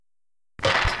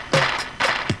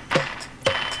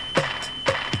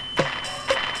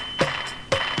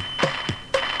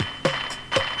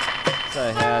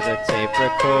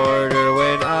recorder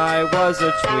when I was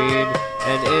a tween,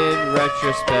 and in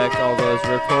retrospect all those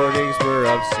recordings were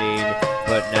obscene.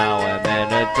 But now I'm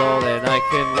an adult and I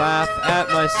can laugh at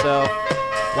myself.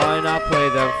 Why not play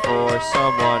them for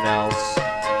someone else?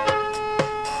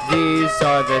 These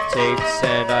are the tapes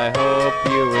and I hope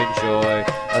you enjoy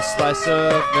a slice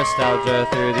of nostalgia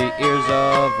through the ears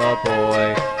of a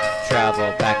boy.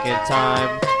 Travel back in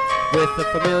time with a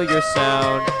familiar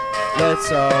sound.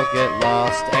 Let's all get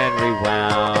lost and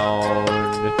rewound.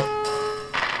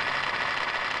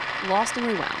 Lost and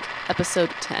Rewound, Episode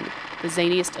 10, The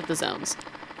Zaniest of the Zones,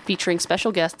 featuring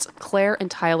special guests Claire and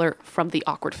Tyler from The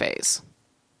Awkward Phase.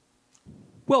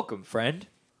 Welcome, friend.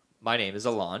 My name is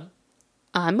Alon.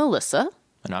 I'm Melissa.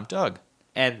 And I'm Doug.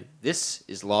 And this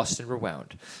is Lost and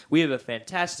Rewound. We have a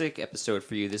fantastic episode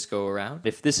for you this go-around.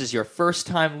 If this is your first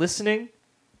time listening,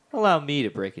 allow me to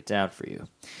break it down for you.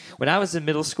 When I was in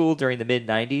middle school during the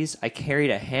mid-90s, I carried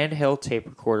a handheld tape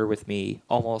recorder with me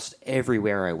almost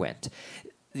everywhere I went.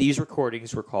 These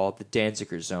recordings were called the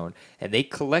Danziger Zone, and they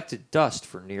collected dust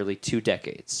for nearly 2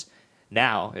 decades.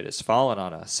 Now it has fallen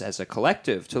on us as a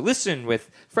collective to listen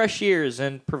with fresh ears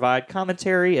and provide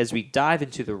commentary as we dive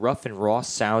into the rough and raw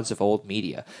sounds of old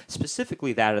media,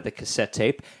 specifically that of the cassette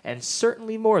tape, and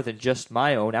certainly more than just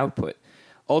my own output.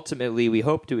 Ultimately, we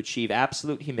hope to achieve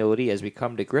absolute humility as we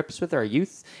come to grips with our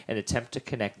youth and attempt to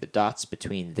connect the dots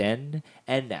between then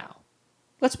and now.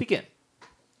 Let's begin.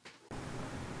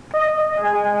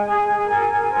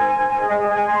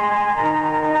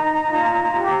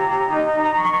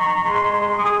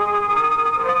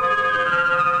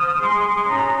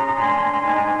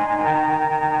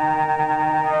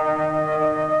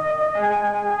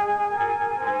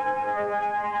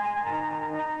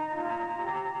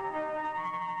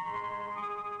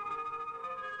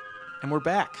 And we're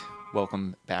back.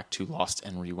 Welcome back to Lost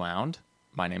and Rewound.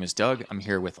 My name is Doug. I'm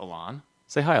here with Alon.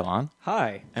 Say hi, Alon.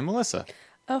 Hi. And Melissa.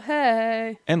 Oh,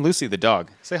 hey. And Lucy the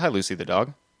dog. Say hi, Lucy the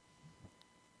dog.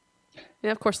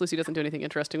 Yeah, of course Lucy doesn't do anything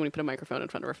interesting when you put a microphone in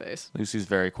front of her face. Lucy's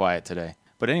very quiet today.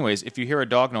 But anyways, if you hear a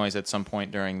dog noise at some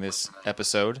point during this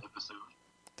episode,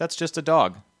 that's just a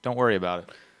dog. Don't worry about it.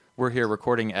 We're here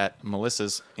recording at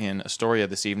Melissa's in Astoria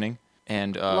this evening.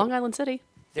 And Long Island City.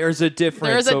 There's a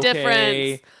difference. There's a okay?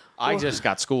 difference. I just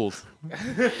got schooled.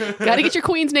 Got to get your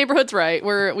Queens neighborhoods right.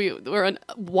 We're in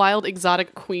wild,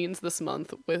 exotic Queens this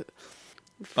month.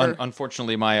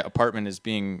 Unfortunately, my apartment is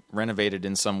being renovated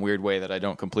in some weird way that I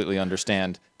don't completely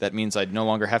understand. That means I no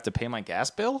longer have to pay my gas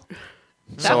bill?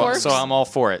 That works. So I'm all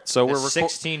for it. So That's we're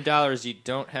 $16 you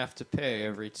don't have to pay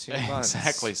every 2 months.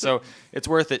 Exactly. So it's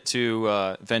worth it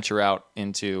to venture out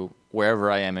into wherever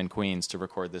I am in Queens to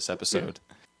record this episode.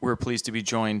 We're pleased to be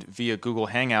joined via Google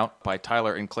Hangout by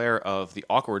Tyler and Claire of The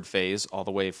Awkward Phase, all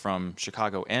the way from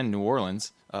Chicago and New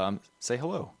Orleans. Say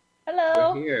hello.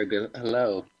 Hello. We're here. Good.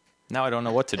 Hello. Now I don't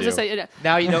know what to do.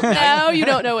 Now you know. Now you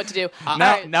don't know what to do.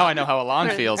 Now I know how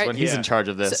Alon feels when he's in charge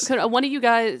of this. So, one of you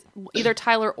guys, either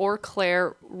Tyler or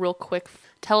Claire, real quick,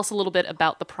 tell us a little bit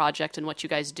about the project and what you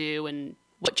guys do and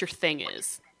what your thing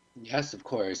is. Yes, of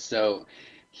course. So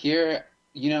here,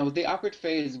 The Awkward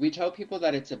Phase, we tell people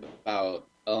that it's about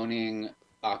owning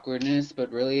awkwardness,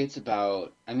 but really it's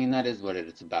about, that is what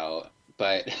it's about,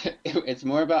 but it's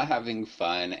more about having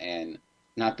fun and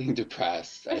not being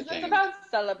depressed, I think. It's about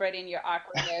celebrating your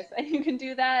awkwardness, and you can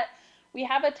do that. We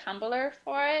have a Tumblr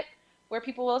for it, where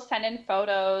people will send in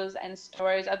photos and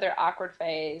stories of their awkward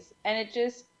phase, and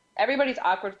everybody's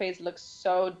awkward phase looks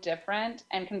so different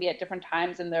and can be at different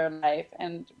times in their life,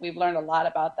 and we've learned a lot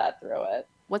about that through it.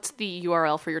 What's the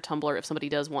URL for your Tumblr if somebody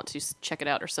does want to check it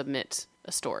out or submit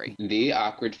a story?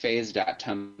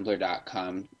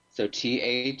 theawkwardphase.tumblr.com. So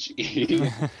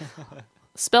THE.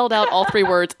 Spelled out all 3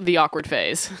 words, The Awkward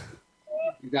Phase.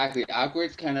 Exactly.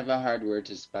 Awkward's kind of a hard word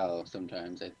to spell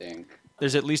sometimes, I think.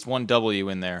 There's at least one W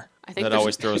in there. I think that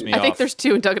always throws me off. I think there's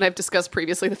 2, and Doug and I have discussed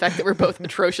previously the fact that we're both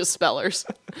atrocious spellers.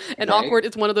 And Right. awkward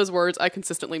is one of those words I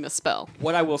consistently misspell.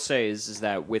 What I will say is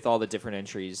that with all the different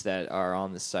entries that are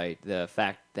on the site, the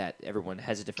fact that everyone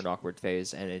has a different awkward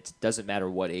phase, and it doesn't matter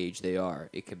what age they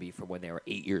are. It can be from when they were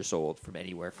 8 years old, from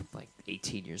anywhere from like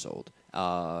 18 years old.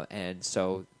 And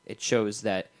so it shows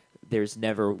that there's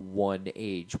never one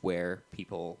age where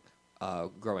people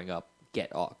growing up get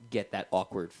that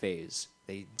awkward phase.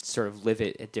 They sort of live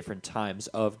it at different times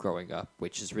of growing up,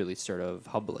 which is really sort of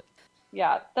humbling.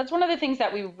 Yeah, that's one of the things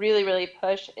that we really, really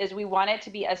push is we want it to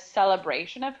be a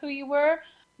celebration of who you were.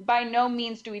 By no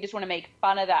means do we just want to make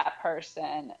fun of that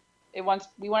person. We want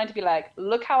it to be like,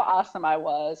 look how awesome I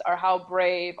was, or how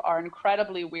brave or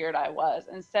incredibly weird I was,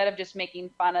 instead of just making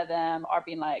fun of them or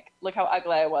being like, look how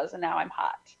ugly I was and now I'm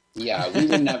hot. Yeah, we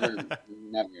would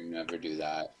never do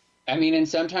that. I mean, and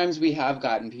sometimes we have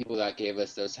gotten people that gave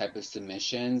us those type of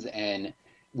submissions, and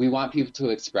we want people to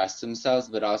express themselves,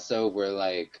 but also we're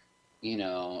like,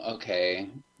 okay,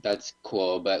 that's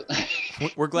cool, but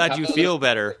We're glad you have a feel little-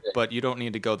 better, but you don't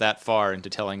need to go that far into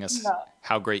telling us No.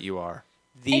 how great you are.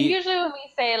 And usually when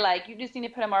we say, like, you just need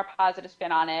to put a more positive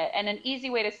spin on it, and an easy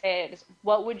way to say it is,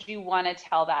 what would you want to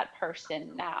tell that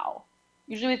person now?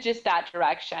 Usually with just that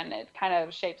direction, it kind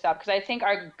of shapes up. Because I think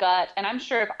our gut, and I'm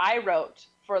sure if I wrote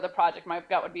for the project, my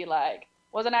gut would be like,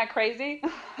 wasn't that crazy?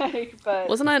 But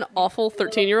Wasn't I an awful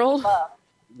 13-year-old?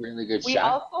 really good we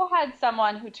shot. also had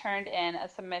someone who turned in a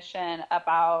submission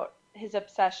about his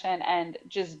obsession and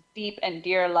just deep and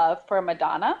dear love for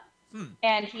Madonna.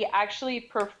 And he actually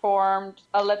performed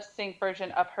a lip sync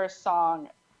version of her song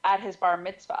at his bar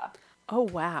mitzvah. Oh,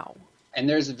 wow. And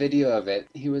there's a video of it.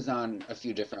 He was on a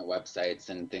few different websites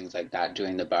and things like that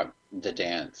doing the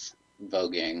dance,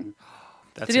 voguing.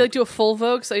 Did he do a full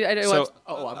Vogue? So I So,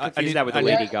 I'm I confused need- that with I the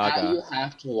need- Lady You Gaga.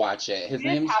 have to watch it. His You just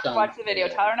name's have to Sean watch the video.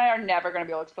 Taylor. Tyler and I are never going to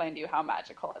be able to explain to you how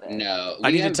magical it is. No, I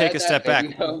we need to take embed a step that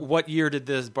back. video. What year did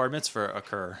this bar mitzvah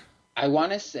occur? I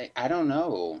want to say, I don't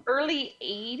know. Early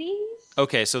 80s?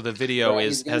 Okay, so the video Well,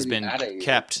 he's gonna has be been mad at you.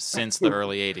 kept since the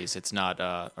early 80s. It's not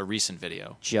a recent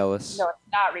video. Jealous. No, it's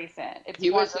not recent. It's He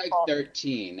was like wonderful.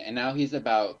 13, and now he's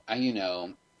about,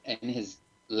 in his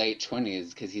late 20s,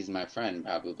 because he's my friend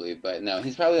probably, but no,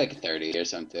 he's probably like 30 or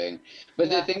something. But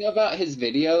Yeah. the thing about his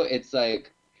video, it's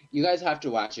like, you guys have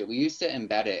to watch it. We used to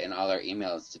embed it in all our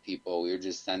emails to people. We would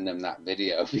just send them that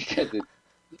video because it's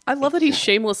I love that he's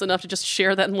shameless enough to just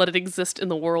share that and let it exist in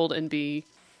the world and be...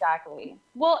 Exactly.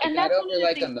 Well, and It got that's one of over the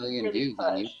like things 1 million we really views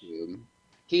on push. YouTube.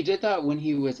 He did that when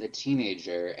he was a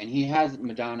teenager, and he has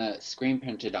Madonna screen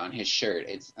printed on his shirt.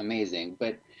 It's amazing.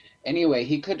 But anyway,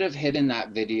 he could have hidden that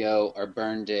video or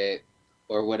burned it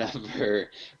or whatever.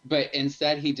 But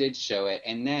instead, he did show it.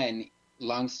 And then,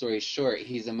 long story short,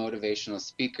 he's a motivational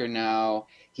speaker now.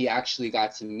 He actually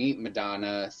got to meet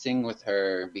Madonna, sing with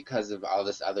her because of all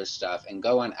this other stuff, and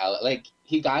go on like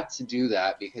he got to do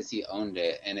that because he owned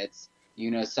it. And it's,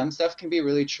 some stuff can be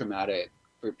really traumatic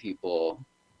for people,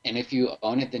 and if you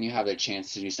own it, then you have a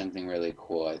chance to do something really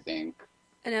cool, I think.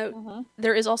 I know Mhm.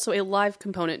 there is also a live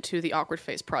component to the Awkward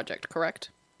Face project,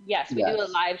 correct? Yes, we do a Yes.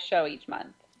 live show each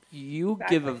month. You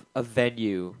Exactly. give a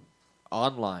venue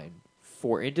online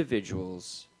for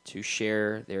individuals to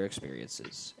share their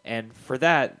experiences. And for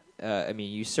that,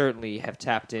 you certainly have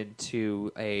tapped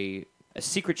into a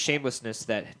secret shamelessness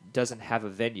that doesn't have a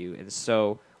venue. And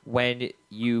so when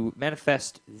you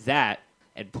manifest that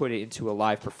and put it into a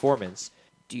live performance,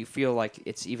 do you feel like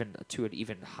it's even to an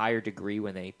even higher degree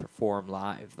when they perform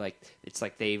live? Like it's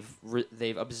like they've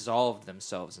absolved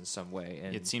themselves in some way.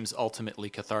 And It seems ultimately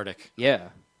cathartic. yeah.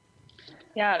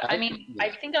 Yeah, I I- mean, yeah.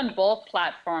 I think on both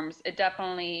platforms, it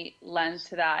definitely lends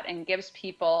to that and gives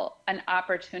people an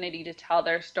opportunity to tell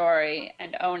their story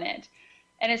and own it.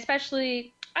 And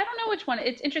especially, I don't know which one.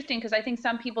 It's interesting because I think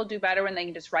some people do better when they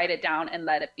can just write it down and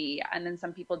let it be. And then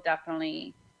some people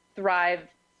definitely thrive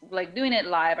like doing it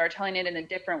live or telling it in a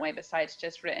different way besides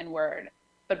just written word.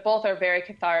 But both are very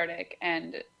cathartic,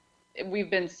 and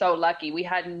we've been so lucky. We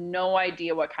had no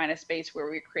idea what kind of space we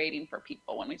were creating for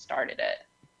people when we started it.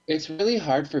 It's really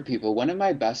hard for people. One of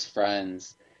my best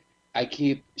friends,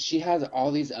 she has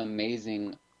all these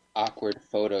amazing awkward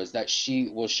photos that she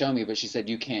will show me, but she said,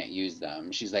 you can't use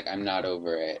them. She's like, I'm not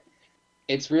over it.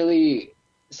 It's really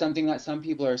something that some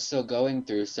people are still going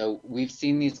through. So we've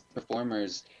seen these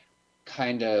performers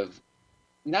kind of,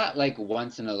 not like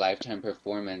once in a lifetime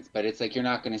performance, but it's like you're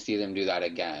not going to see them do that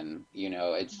again.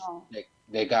 It's No. like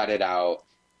they got it out.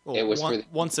 Well, It was for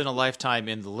once in a lifetime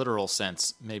in the literal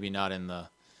sense, maybe not in the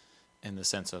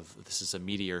sense of this is a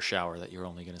meteor shower that you're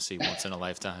only going to see once in a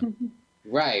lifetime.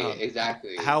 Right,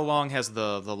 exactly. How long has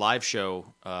the live show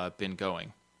been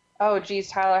going? Oh, geez,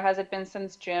 Tyler, has it been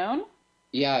since June?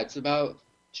 Yeah, it's about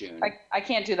June. I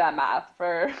can't do that math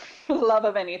for the love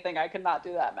of anything. I could not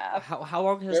do that math. How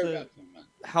long has They're the about 2 months.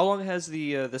 how long has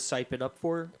the site been up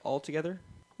for altogether?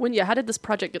 How did this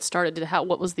project get started?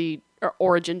 What was the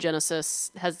origin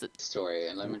genesis? Story,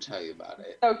 and let me tell you about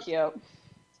it. So cute.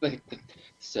 It's like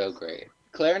so great.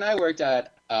 Claire and I worked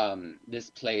at this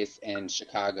place in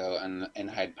Chicago in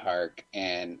Hyde Park,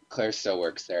 and Claire still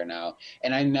works there now.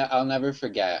 And I'll never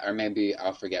forget, or maybe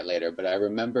I'll forget later, but I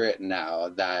remember it now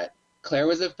that Claire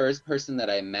was the first person that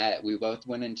I met. We both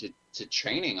went into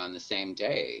training on the same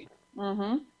day.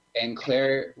 Mm-hmm. And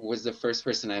Claire was the first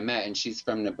person I met, and she's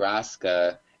from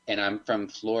Nebraska, and I'm from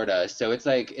Florida. So it's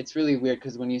like, it's really weird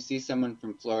because when you see someone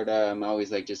from Florida, I'm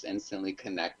always like just instantly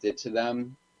connected to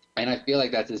them. And I feel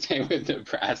like that's the same with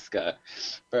Nebraska.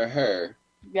 For her,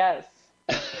 Yes.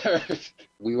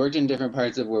 we worked in different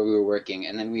parts of where we were working,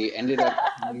 and then we ended up.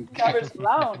 Never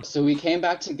alone. So we came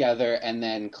back together, and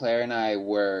then Claire and I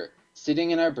were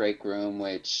sitting in our break room,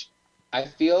 which I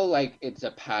feel like it's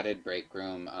a padded break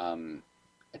room.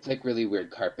 It's like really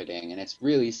weird carpeting, and it's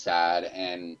really sad.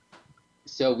 And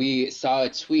so we saw a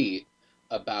tweet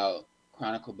about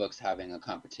Chronicle Books having a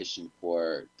competition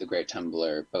for the Great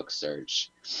Tumblr Book Search.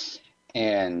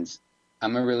 And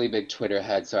I'm a really big Twitter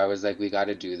head, so I was like, we got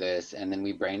to do this. And then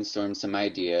we brainstormed some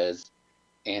ideas,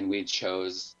 and we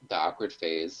chose the awkward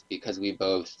phase because we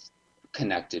both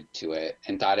connected to it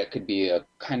and thought it could be a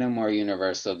kind of more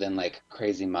universal than like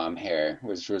crazy mom hair,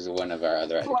 which was one of our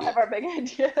other ideas. One of our big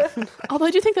ideas. Although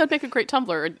I do think that would make a great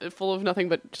Tumblr, full of nothing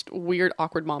but just weird,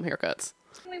 awkward mom haircuts.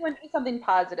 We want to do something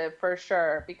positive for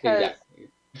sure, because Exactly.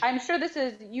 I'm sure this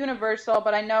is universal,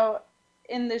 but I know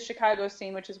in the Chicago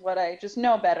scene, which is what I just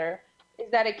know better,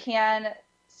 is that it can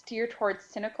steer towards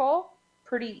cynical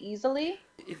pretty easily.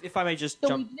 If I may just So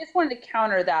jump... we just wanted to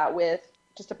counter that with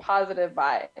just a positive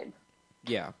vibe.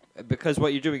 Yeah, because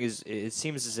what you're doing is, it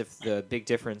seems as if the big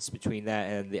difference between that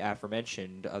and the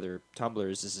aforementioned other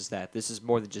Tumblrs is that this is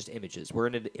more than just images. We're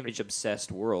in an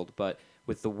image-obsessed world, but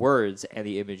with the words and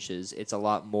the images, it's a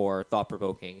lot more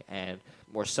thought-provoking and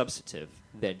more substantive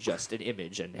than just an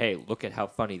image. And, hey, look at how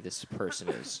funny this person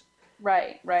is.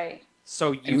 Right.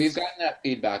 So And we've gotten that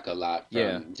feedback a lot from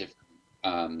Yeah.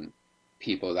 different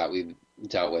people that we've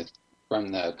dealt with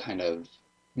from the kind of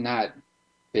not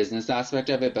business aspect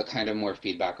of it, but kind of more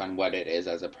feedback on what it is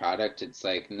as a product. It's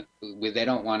like they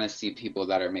don't want to see people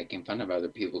that are making fun of other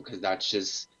people because that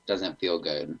just doesn't feel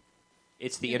good.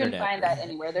 It's the You internet. can find that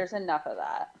anywhere. There's enough of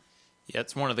that. Yeah,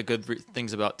 it's one of the good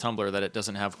things about Tumblr that it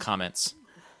doesn't have comments.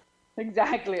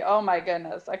 Exactly. Oh my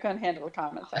goodness. I couldn't handle the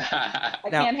comment section. I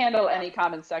Now- can't handle any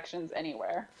comment sections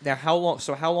anywhere. Now, how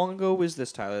long ago was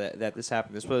this, Tyler, that this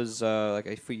happened? This was like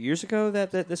a few years ago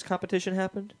that this competition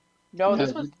happened? No, No,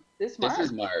 this was this March. This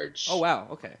is March. Oh, wow.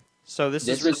 Okay. So this is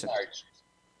This was recent. March.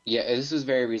 Yeah, this was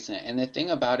very recent. And the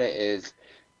thing about it is,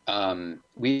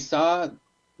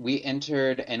 we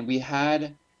entered and we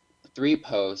had 3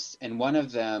 posts, and one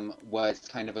of them was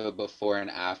kind of a before and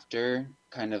after,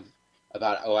 kind of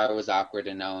about, oh, I was awkward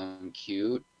and now I'm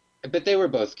cute. But they were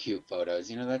both cute photos.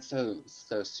 You know, that's so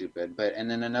stupid. And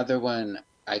then another one,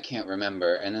 I can't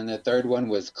remember. And then the third one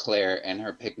was Claire in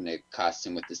her picnic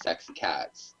costume with the sexy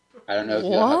cats. I don't know if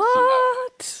you have seen that.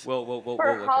 What? We'll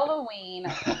For look Halloween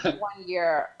one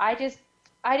year, I just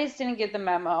didn't get the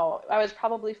memo. I was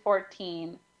probably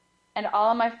 14, and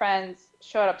all of my friends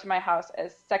showed up to my house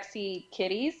as sexy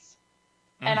kitties,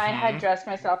 and I had dressed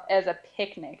myself as a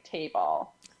picnic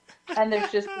table. And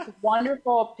there's just this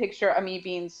wonderful picture of me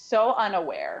being so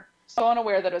unaware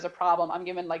that it was a problem. I'm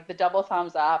giving like the double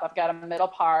thumbs up. I've got a middle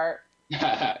part,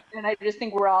 and I just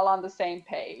think we're all on the same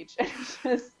page.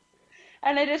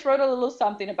 And I just wrote a little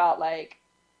something about like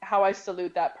how I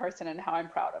salute that person and how I'm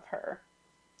proud of her.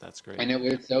 That's great. And it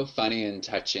was so funny and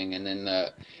touching. And then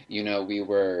we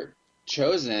were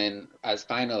chosen as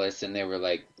finalists, and they were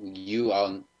like,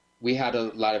 we had a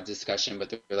lot of discussion,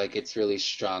 but they were like, it's really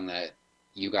strong that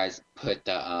you guys put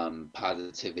the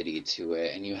positivity to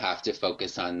it, and you have to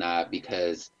focus on that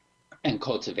and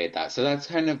cultivate that. So that's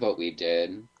kind of what we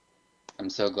did. I'm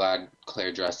so glad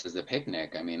Claire dressed as a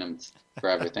picnic. I mean, I'm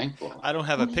forever thankful. I don't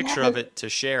have a picture of it to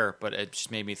share, but it just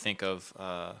made me think of,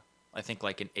 I think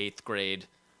like an 8th grade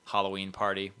Halloween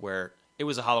party where it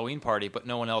was a Halloween party, but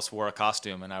no one else wore a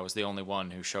costume, and I was the only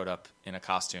one who showed up in a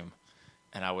costume.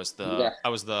 And I was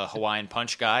the Hawaiian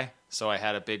Punch guy, so I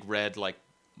had a big red like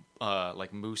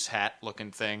moose hat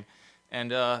looking thing,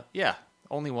 and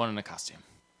only one in a costume.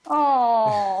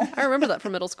 Oh, I remember that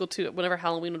from middle school too. Whenever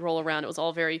Halloween would roll around, it was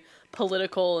all very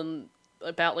political and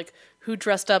about like who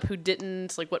dressed up, who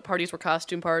didn't, like what parties were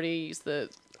costume parties.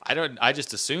 I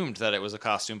just assumed that it was a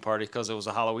costume party because it was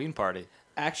a Halloween party.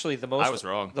 Actually, I was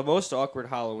wrong. The most awkward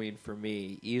Halloween for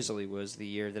me easily was the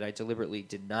year that I deliberately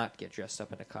did not get dressed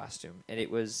up in a costume. And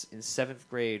it was in 7th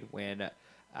grade when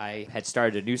I had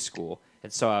started a new school.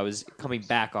 And so I was coming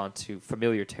back onto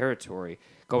familiar territory,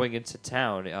 going into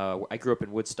town. I grew up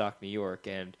in Woodstock, New York,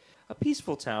 and a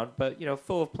peaceful town, but,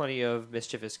 full of plenty of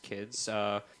mischievous kids,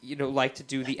 like to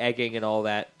do the egging and all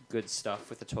that good stuff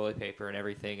with the toilet paper and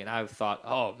everything. And I thought,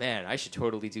 oh, man, I should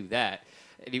totally do that.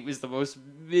 And it was the most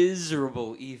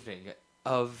miserable evening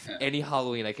of any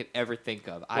Halloween I could ever think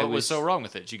of. What was so wrong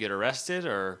with it? Did you get arrested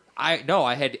or? No,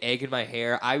 I had egg in my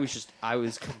hair. I was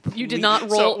completely... You did not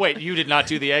roll. So wait, you did not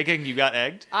do the egging? You got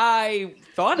egged? I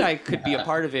thought I could be a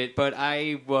part of it, but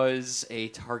I was a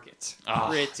target.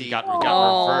 You got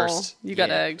reversed. You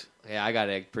got egged. Yeah, I got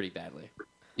egged pretty badly.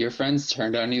 Your friends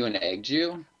turned on you and egged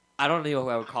you? I don't know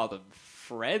if I would call them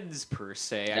friends per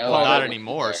se. No, Well, not them-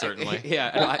 anymore, certainly.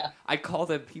 Yeah, I call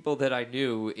them people that I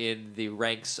knew in the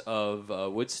ranks of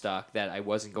Woodstock that I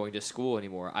wasn't going to school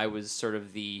anymore. I was sort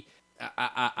of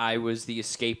I was the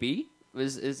escapee.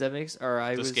 Is that makes or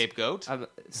I The was scapegoat?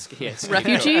 Yes,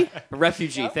 Refugee? a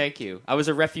refugee. Thank you. I was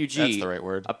a refugee. That's the right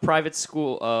word. A private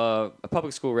school, a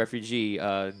public school refugee.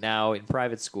 Now in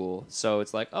private school. So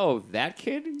it's like, oh, that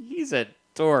kid, he's a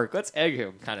dork. Let's egg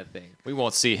him, kind of thing. We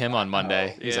won't see him on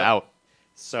Monday. He's Yeah. out.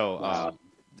 So Wow.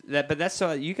 that's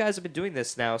you guys have been doing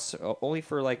this now only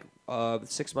for like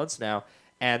 6 months now,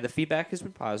 and the feedback has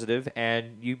been positive.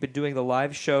 And you've been doing the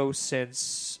live show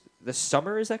since the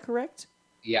summer. Is that correct?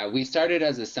 Yeah, we started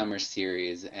as a summer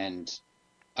series and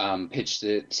pitched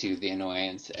it to the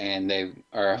Annoyance, and they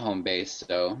are our home base.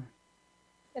 So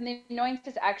And the Annoyance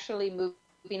is actually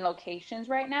moving locations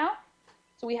right now.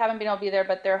 So we haven't been able to be there,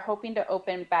 but they're hoping to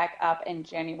open back up in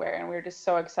January. And we're just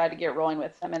so excited to get rolling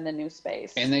with them in the new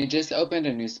space. and they just opened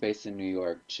a new space in New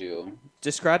York too.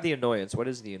 Describe the Annoyance. What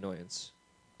is the Annoyance?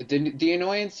 The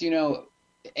Annoyance,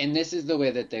 and this is the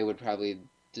way that they would probably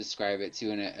describe it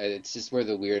too, and it's just where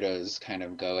the weirdos kind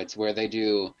of go. It's where they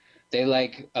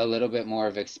like a little bit more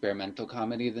of experimental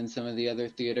comedy than some of the other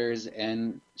theaters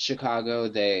in Chicago.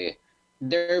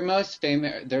 Their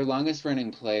longest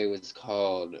running play was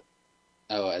called,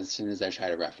 as soon as I try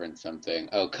to reference something,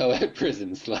 Co-ed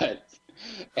Prison Sluts.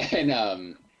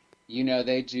 And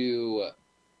they do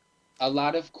a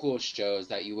lot of cool shows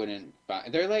that you wouldn't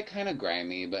find. They're like kind of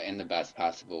grimy, but in the best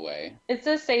possible way. It's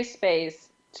a safe space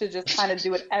to just kind of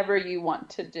do whatever you want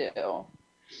to do.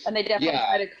 And they definitely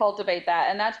try to cultivate that.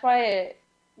 And that's why it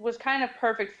was kind of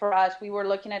perfect for us. We were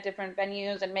looking at different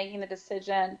venues and making the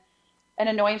decision. And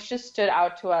Annoyance just stood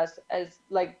out to us as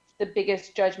like the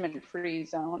biggest judgment-free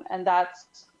zone. And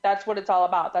that's what it's all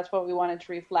about. That's what we wanted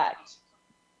to reflect.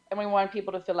 And we wanted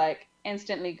people to feel like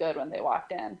instantly good when they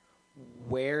walked in.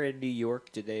 Where in New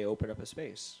York did they open up a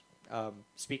space?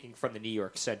 Speaking from the New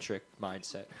York-centric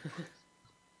mindset.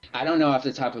 I don't know off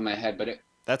the top of my head, but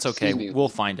That's okay. Excuse me. We'll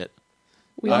find it.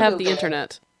 We have the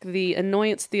internet. The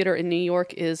Annoyance Theater in New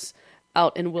York is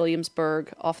out in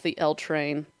Williamsburg off the L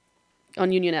train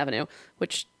on Union Avenue,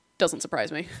 which doesn't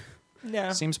surprise me.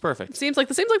 Yeah. Seems perfect. Seems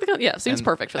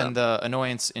perfect for them. And the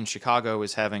Annoyance in Chicago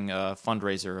is having a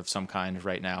fundraiser of some kind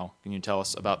right now. Can you tell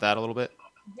us about that a little bit?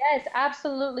 Yes,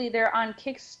 absolutely. They're on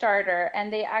Kickstarter,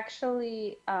 and they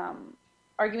actually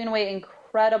are giving away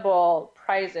incredible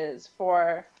prizes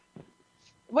for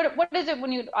what is it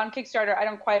when you on Kickstarter? I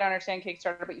don't quite understand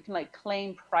Kickstarter, but you can like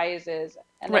claim prizes,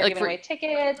 and they're giving away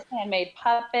tickets, handmade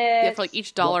puppets. Yeah, for like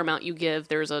each dollar amount you give,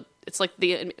 it's like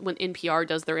when NPR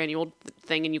does their annual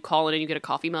thing, and you call it and you get a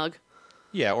coffee mug.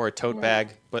 Yeah, or a tote bag,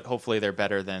 but hopefully they're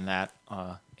better than that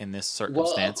in this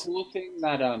circumstance. Well, a cool thing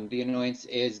that the Annoyance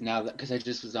is now, because I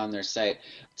just was on their site,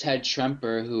 Ted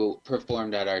Tremper, who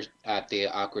performed at the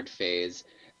Awkward Phase,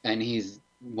 and he's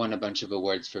won a bunch of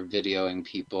awards for videoing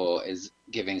people, is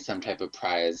giving some type of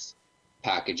prize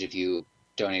package if you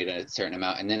donate a certain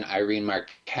amount. And then Irene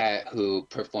Marquette, who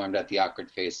performed at the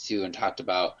Awkward Phase too, and talked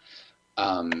about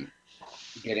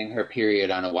getting her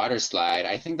period on a water slide.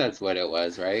 I think that's what it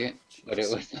was, right? But it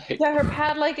was like, Yeah, her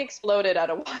pad like exploded out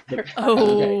of water.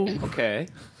 Oh, Okay.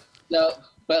 so,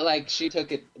 but like she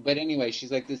took it. But anyway,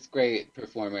 she's like this great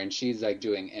performer, and she's like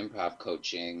doing improv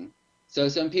coaching. So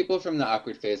some people from the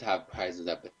Awkward Phase have prizes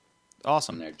up in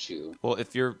Awesome. there too. Well,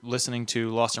 if you're listening to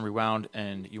Lost and Rewound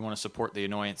and you want to support the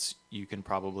Annoyance, you can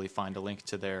probably find a link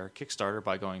to their Kickstarter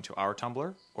by going to our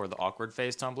Tumblr or the Awkward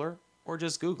Phase Tumblr, or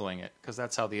just Googling it, because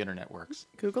that's how the internet works.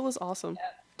 Google is awesome.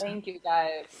 Thank you,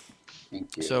 guys.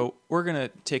 Thank you. So we're going to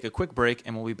take a quick break,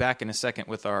 and we'll be back in a second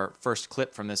with our first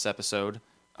clip from this episode,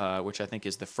 which I think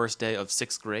is the first day of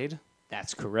 6th grade,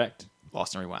 That's correct.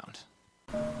 Lost and Rewound.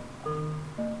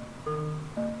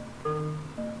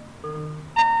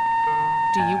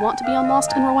 Do you want to be on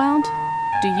Lost and Rewound?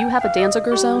 Do you have a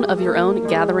Danziger zone of your own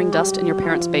gathering dust in your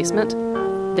parents' basement?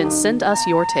 Then send us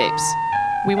your tapes.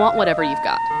 We want whatever you've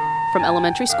got. From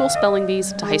elementary school spelling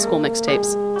bees to high school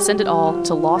mixtapes, send it all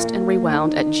to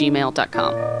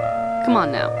lostandrewound@gmail.com. Come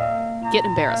on now. Get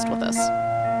embarrassed with us.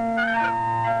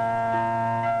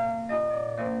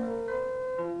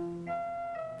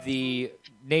 The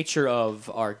nature of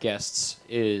our guests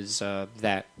is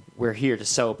that we're here to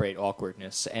celebrate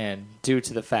awkwardness, and due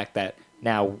to the fact that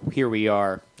now here we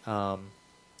are,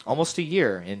 almost a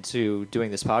year into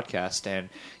doing this podcast, and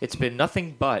it's been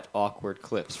nothing but awkward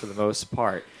clips for the most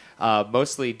part,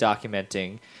 mostly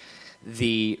documenting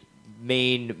the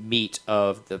main meat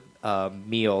of the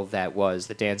meal that was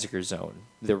the Danziger Zone,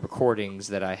 the recordings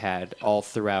that I had all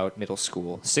throughout middle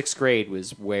school. 6th grade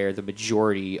was where the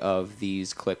majority of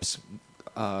these clips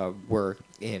were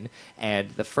in,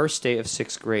 and the first day of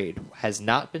 6th grade has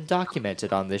not been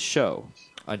documented on this show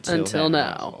until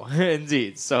now.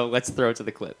 Indeed. So let's throw to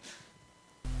the clip.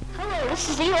 Hello, this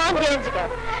is Elon Danziger,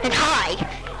 and hi,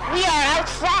 we are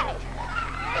outside.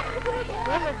 We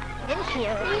haven't been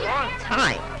here in a long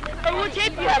time. Hey, what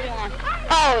tape do you have on?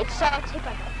 Oh, it's tape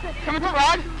I got. Come with the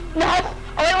rod? No.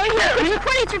 Oh, wait here. It's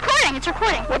recording. It's recording. It's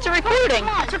recording. What's it recording?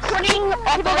 It's recording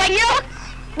People like you?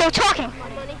 No, talking.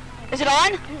 Is it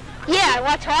on? Yeah,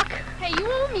 want to talk? Hey, you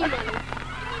owe me money.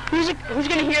 Who's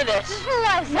gonna hear this? This is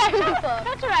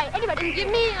That's alright. Anybody, give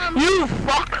me, You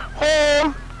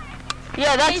fuckhole.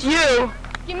 Yeah, that's you.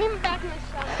 give me back my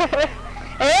stuff.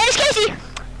 There's Casey.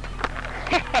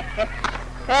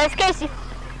 That's Casey.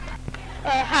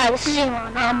 Hi, this is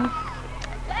Elon.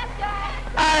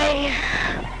 I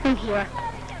am here.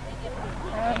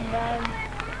 And,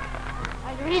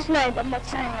 the reason I'm not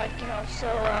saying, like,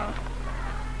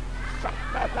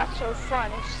 not so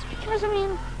fun is just because, I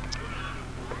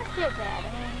feel bad.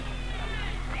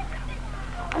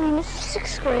 This is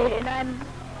 6th grade, and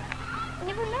I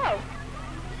never know.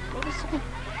 Maybe something,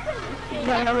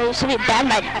 maybe something bad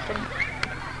might happen.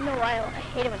 I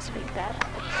hate it when something bad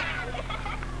happens.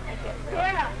 I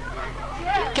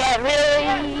get very,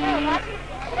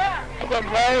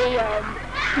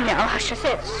 how should I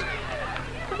say this?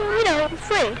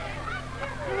 Free.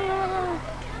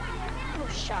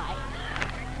 Shy.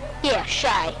 Yeah,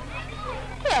 shy.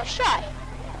 Yeah, shy.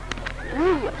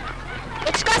 Ooh.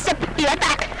 It's Gossip. Be right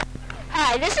back.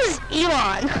 Hi, this is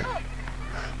Elon. Come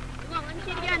on, let me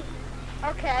see it again.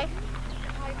 Okay.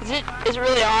 Is it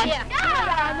really on? Yeah. No,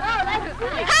 that's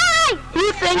good. Hi!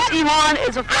 Who thinks Elon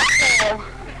is a fuckhole?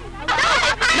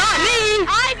 Not me!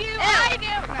 I do.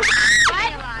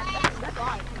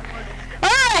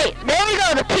 Alright, there we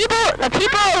go. The people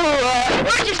who,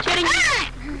 we're just kidding.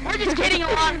 We're just kidding,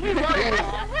 Elon.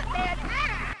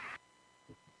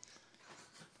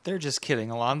 They're just kidding,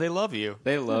 Alon. They love you.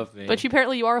 They love me. But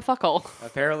apparently you are a fuckhole.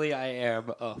 Apparently I am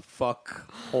a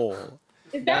fuckhole.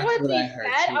 Is that That's what what he I heard,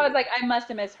 said? too. I was like, I must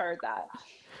have misheard that.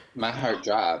 My heart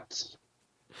dropped.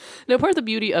 No, part of the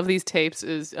beauty of these tapes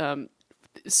is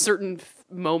certain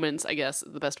moments, I guess,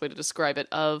 the best way to describe it,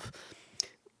 of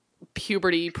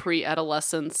puberty,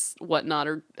 pre-adolescence, whatnot,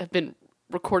 have been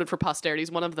recorded for posterities.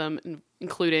 One of them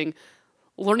including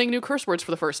learning new curse words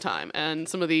for the first time and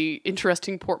some of the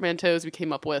interesting portmanteaus we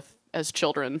came up with as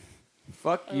children.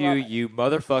 Fuck you, you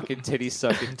motherfucking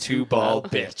titty-sucking two-ball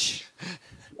bitch.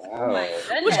 Oh my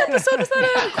goodness. Which episode was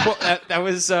that in? Well, that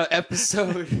was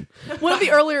episode... One of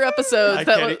the earlier episodes.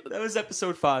 That was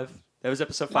episode 5. That was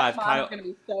episode 5. My mom's going to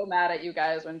be so mad at you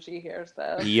guys when she hears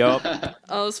this. Yup.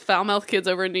 All those foul-mouthed kids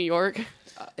over in New York.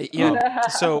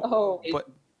 So, but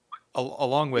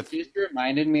along with... It just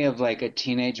reminded me of like a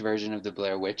teenage version of the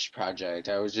Blair Witch Project.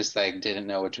 I was just like, didn't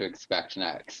know what to expect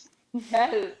next.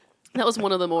 Yes. That was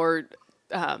one of the more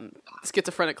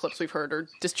schizophrenic clips we've heard, or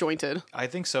disjointed. I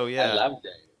think so, yeah. I loved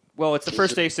it. Well, it's the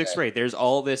first day of 6th grade. There's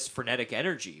all this frenetic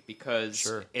energy because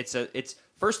Sure. it's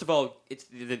first of all,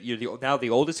 you're now the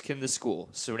oldest kid in the school,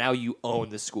 so now you own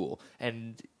the school.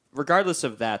 And regardless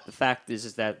of that, the fact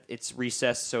is that it's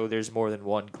recess, so there's more than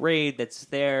one grade that's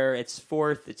there. It's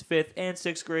 4th, it's 5th, and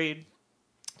 6th grade.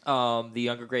 The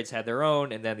younger grades had their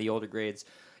own, and then the older grades,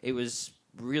 it was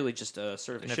really just a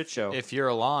sort of a shit show. If you're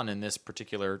Alon in this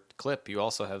particular clip, you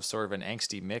also have sort of an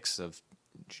angsty mix of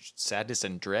sadness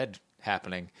and dread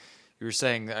happening. You were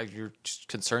saying that you're just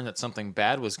concerned that something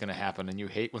bad was going to happen, and you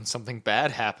hate when something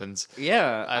bad happens.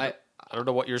 Yeah, I don't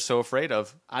know what you're so afraid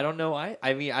of. I don't know.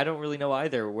 I mean, I don't really know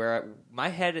either. My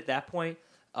head at that point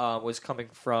was coming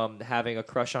from having a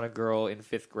crush on a girl in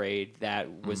 5th grade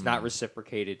that was not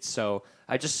reciprocated. So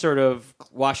I just sort of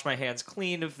washed my hands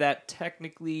clean of that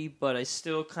technically, but I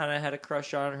still kind of had a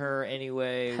crush on her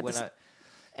anyway.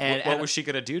 What was she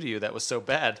going to do to you that was so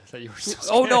bad that you were so scared?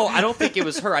 Oh no, I don't think it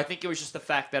was her. I think it was just the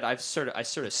fact that I sort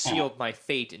of sealed my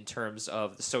fate in terms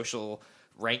of the social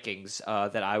rankings.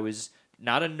 That I was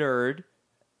not a nerd,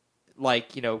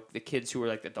 like the kids who were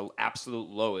like the absolute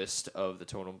lowest of the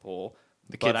totem pole.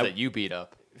 The kids that you beat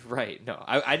up. Right. No,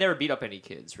 I never beat up any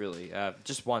kids really.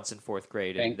 Just once in 4th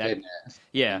grade. Thank goodness.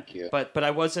 Yeah. Thank you. But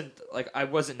I wasn't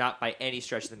not by any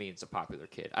stretch of the means a popular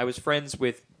kid. I was friends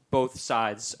with both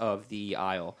sides of the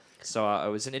aisle. So I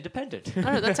was an independent. I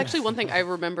don't know, that's actually one thing I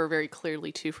remember very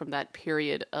clearly, too, from that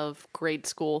period of grade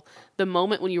school. The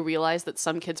moment when you realized that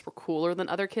some kids were cooler than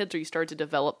other kids, or you started to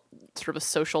develop sort of a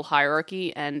social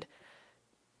hierarchy, and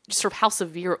just sort of how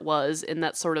severe it was in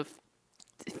that sort of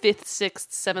 5th, 6th,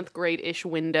 7th grade-ish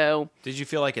window. Did you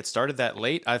feel like it started that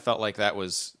late? I felt like that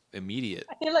was immediate.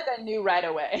 I feel like I knew right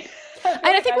away.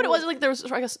 I think what it was, like, there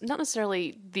was, I guess, not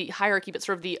necessarily the hierarchy, but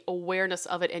sort of the awareness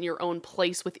of it and your own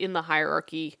place within the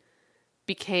hierarchy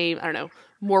became, I don't know,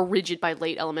 more rigid by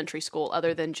late elementary school,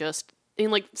 other than just in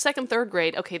like 2nd, 3rd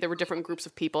grade. Okay, there were different groups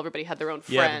of people. Everybody had their own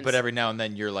friends. Yeah, but every now and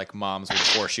then your like moms would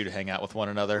force you to hang out with one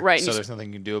another. Right. So there's nothing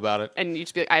you can do about it. And you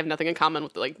just be like, I have nothing in common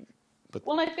with like.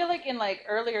 Well, I feel like in like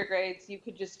earlier grades, you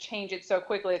could just change it so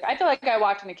quickly. Like, I feel like I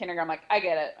walked into kindergarten, I'm like, I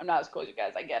get it. I'm not as cool as you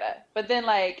guys. I get it. But then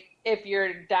like if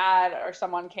your dad or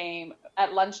someone came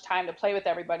at lunchtime to play with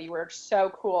everybody, you were so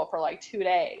cool for like 2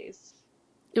 days.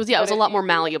 It was a lot more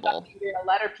malleable. If you're gonna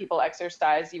let people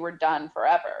exercise, you were done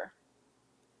forever.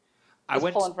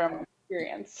 Pulling from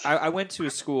experience. I went to a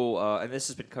school, and this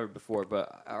has been covered before,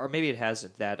 or maybe it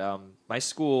hasn't. That my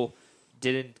school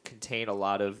didn't contain a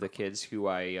lot of the kids who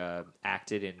I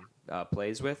acted in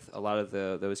plays with. A lot of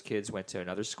those kids went to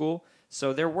another school,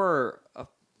 so there were a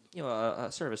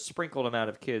sort of a sprinkled amount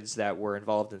of kids that were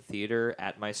involved in theater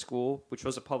at my school, which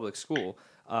was a public school,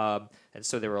 and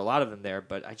so there were a lot of them there.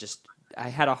 But I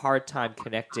had a hard time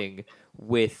connecting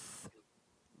with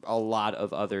a lot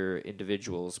of other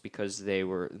individuals because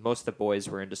most of the boys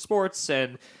were into sports,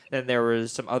 and then there were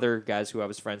some other guys who I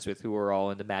was friends with who were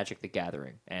all into Magic the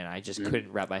Gathering, and I just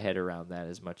couldn't wrap my head around that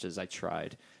as much as I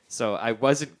tried. So I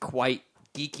wasn't quite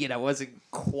geeky, and I wasn't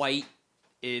quite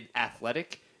in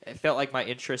athletic. It felt like my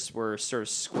interests were sort of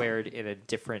squared in a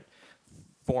different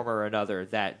form or another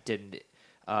that didn't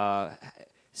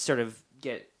sort of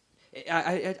get.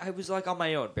 I was like on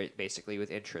my own basically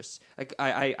with interests. Like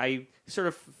I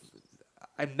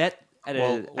met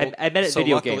at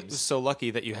video games. So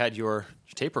lucky that you had your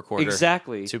tape recorder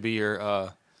exactly to be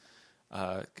your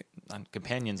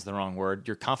companion's the wrong word.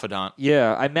 Your confidant.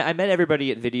 Yeah, I met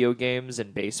everybody at video games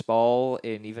and baseball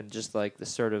and even just like the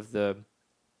sort of the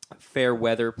fair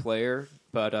weather player.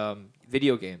 But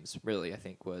video games really I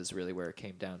think was really where it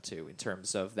came down to in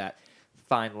terms of that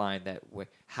fine line that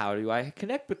how do I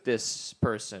connect with this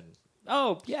person?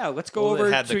 Oh, yeah, let's go over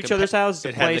to each other's houses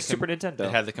and play Super Nintendo.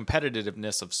 It had the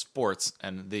competitiveness of sports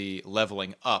and the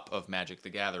leveling up of Magic the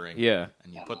Gathering. Yeah.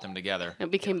 And you put them together. It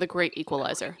became the great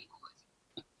equalizer.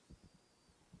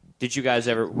 Were you guys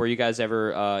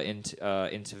ever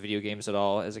into video games at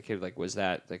all as a kid? Like, was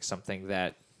that like something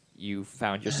that you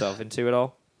found yourself into at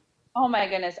all? Oh my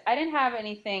goodness. I didn't have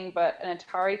anything but an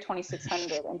Atari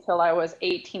 2600 until I was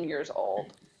 18 years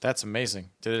old. That's amazing.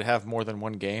 Did it have more than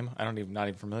one game? Not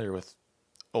even familiar with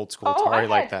old school Atari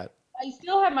like that. I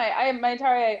still have my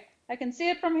Atari. I can see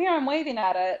it from here. I'm waving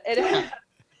at it.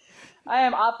 I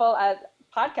am awful at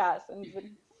podcasts and but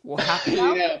yeah,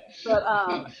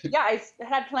 I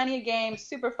had plenty of games,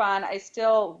 super fun. I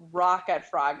still rock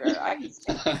at Frogger. I can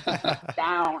stay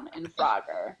down in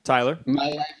Frogger. Tyler? My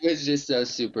life was just so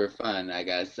super fun, I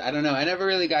guess. I don't know. I never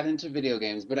really got into video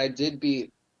games, but I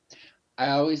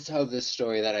always tell this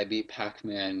story that I beat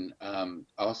Pac-Man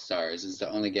All-Stars. It's the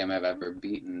only game I've ever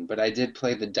beaten. But I did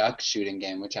play the duck shooting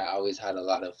game, which I always had a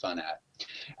lot of fun at.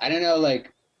 I don't know,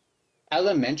 like,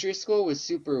 elementary school was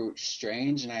super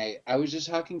strange, and I was just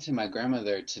talking to my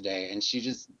grandmother today, and she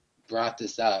just brought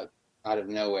this up out of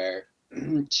nowhere.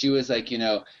 She was like,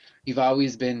 you've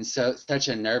always been such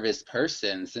a nervous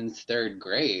person since 3rd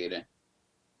grade.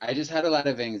 I just had a lot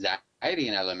of anxiety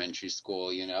in elementary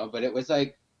school, but it was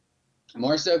like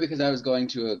more so because I was going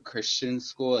to a Christian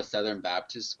school, a Southern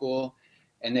Baptist school,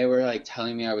 and they were like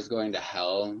telling me I was going to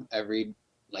hell every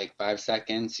like 5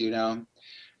 seconds,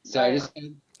 So I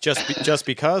just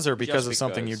because or because of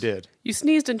something you did? You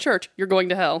sneezed in church. You're going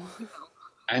to hell.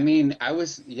 I mean,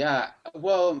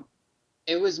 well,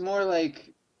 it was more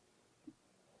like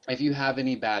if you have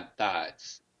any bad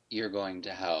thoughts, you're going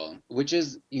to hell, which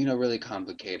is, really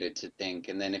complicated to think.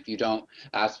 And then if you don't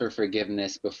ask for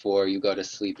forgiveness before you go to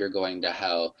sleep, you're going to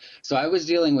hell. So I was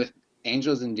dealing with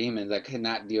angels and demons. I could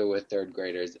not deal with 3rd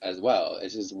graders as well.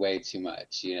 It's just way too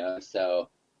much,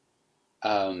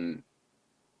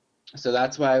 So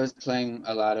that's why I was playing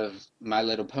a lot of My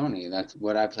Little Pony. That's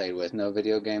what I played with. No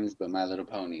video games, but My Little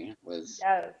Pony was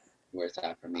where it's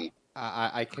at for me.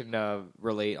 I can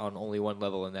relate on only one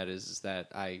level, and that is that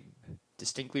I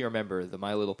distinctly remember the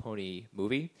My Little Pony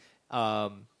movie.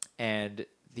 And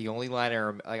the only line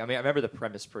I remember the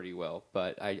premise pretty well,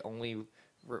 but I only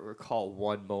recall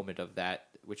one moment of that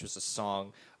which was a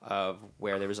song of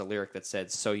where there was a lyric that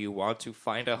said, "So you want to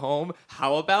find a home?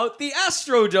 How about the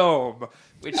Astrodome?"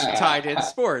 Which tied in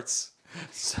sports.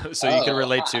 So you can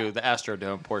relate to the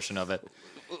Astrodome portion of it.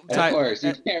 Of course,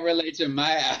 you can't relate to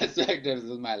my aspect of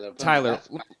My Little Pony. Tyler,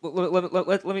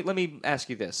 let me ask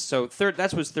you this. So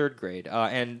that was third grade,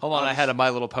 and Hold on, I had a My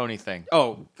Little Pony thing.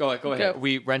 Oh, go ahead.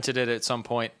 We rented it at some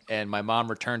point, and my mom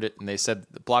returned it, and they said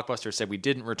the Blockbuster said we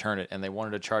didn't return it, and they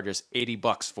wanted to charge us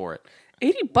 $80 for it.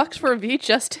 $80 for a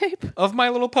VHS tape? Of My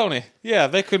Little Pony. Yeah,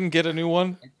 they couldn't get a new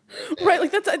one. Right,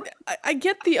 like that's I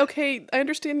get the okay. I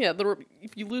understand. Yeah,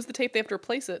 if you lose the tape, they have to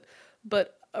replace it.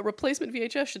 But a replacement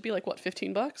VHS should be like what,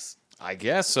 $15? I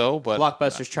guess so, but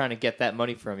Blockbuster's trying to get that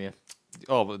money from you.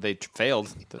 Oh, but they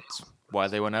failed. That's why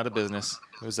they went out of business.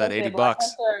 It was that $80.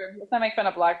 Let's not make fun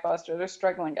of Blockbuster. They're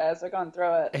struggling, guys. They're going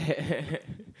through it.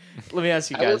 Let me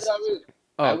ask you guys.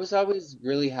 I was always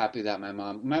really happy that my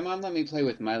mom let me play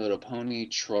with My Little Pony,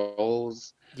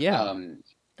 Trolls. Yeah.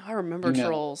 I remember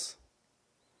Trolls.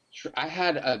 I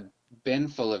had a bin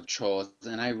full of trolls,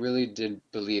 and I really did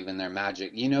believe in their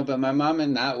magic, but my mom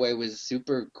in that way was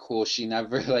super cool. She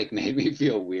never made me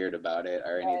feel weird about it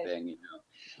or anything,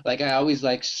 Like I always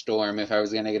liked Storm. If I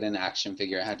was gonna get an action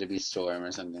figure, it had to be Storm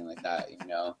or something like that,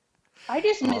 I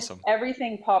just miss Awesome.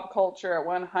 everything pop culture at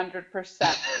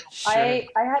 100%. Sure. I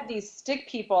had these stick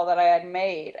people that I had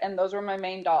made, and those were my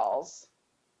main dolls.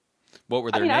 What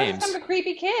were their I names? was some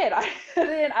creepy kid.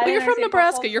 But But you're from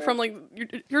Nebraska. You're from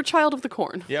you're a child of the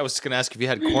corn. Yeah, I was just going to ask if you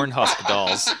had corn husk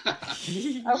dolls.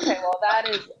 Okay, well that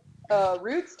is a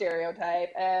rude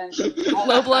stereotype, and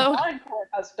Low blow. I had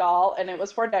a doll, and it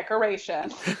was for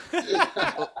decoration.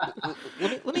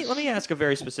 Let me ask a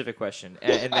very specific question,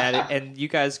 and you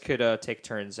guys could take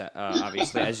turns,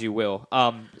 obviously, as you will.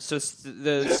 So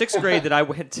the sixth grade that I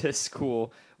went to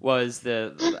school was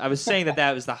I was saying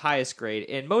that was the highest grade.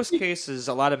 In most cases,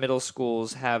 a lot of middle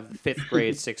schools have fifth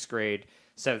grade, sixth grade,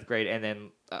 seventh grade, and then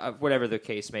whatever the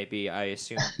case may be. I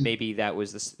assume maybe that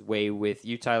was the way with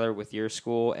you, Tyler, with your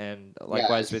school, and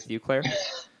likewise with you, Claire.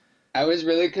 I was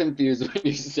really confused when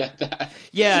you said that.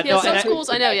 Yeah, Yeah, some schools,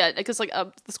 I know, yeah, because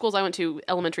the schools I went to,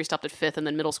 elementary stopped at 5th, and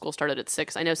then middle school started at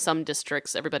 6. I know some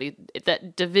districts,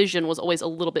 that division was always a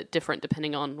little bit different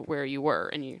depending on where you were,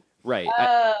 and you... Right.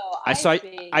 Oh, I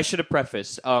see. I should have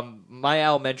prefaced. My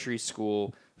elementary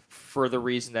school, for the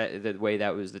reason that the way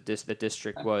that was the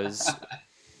district was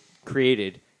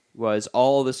created, was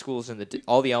all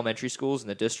the elementary schools in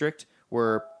the district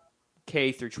were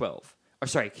K through 12. Or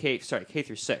K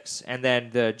through 6, and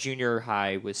then the junior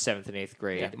high was 7th and 8th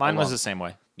grade. Yeah, mine was the same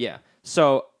way. Yeah.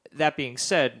 So that being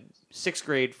said, 6th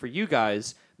grade for you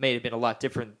guys may have been a lot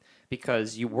different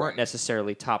because you weren't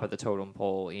necessarily top of the totem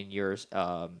pole in your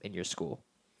school.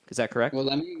 Is that correct? Well,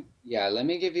 let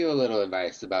me give you a little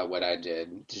advice about what I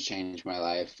did to change my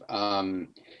life.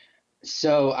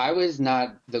 So I was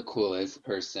not the coolest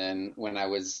person when I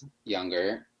was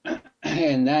younger,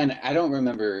 and then I don't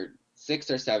remember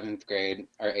 6th or 7th grade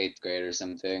or 8th grade or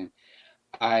something.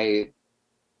 I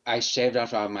shaved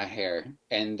off all my hair,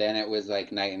 and then it was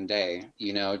like night and day.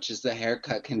 Just a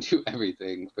haircut can do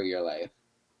everything for your life.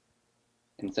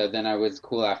 And so then I was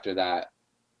cool after that.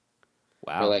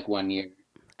 Wow. For like 1 year.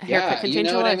 A haircut can change you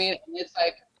know your what life. I mean? It's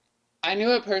like I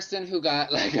knew a person who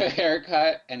got like a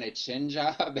haircut and a chin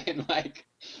job, and like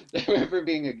they went from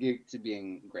being a geek to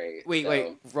being great. Wait,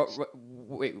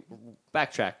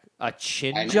 backtrack. A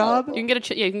chin know. job? You can get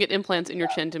you can get implants in your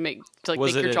chin to make your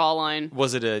jawline.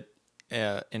 Was it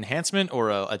a enhancement or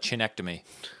a chinectomy?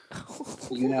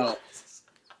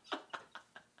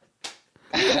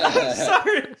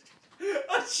 Sorry.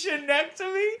 A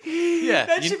chinectomy? Yeah,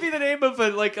 that should be the name of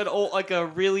a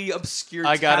really obscure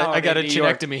I got town it. I got a in New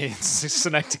York. chinectomy in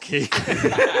Synecdoche.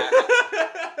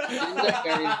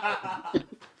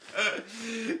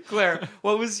 Claire,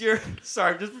 what was your...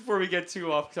 Sorry, just before we get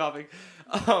too off topic.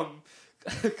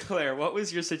 Claire, what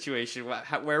was your situation?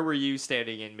 Where were you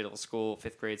standing in middle school,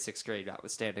 5th grade, 6th grade,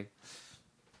 notwithstanding?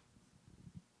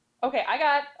 Okay, I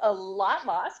got a lot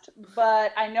lost,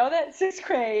 but I know that 6th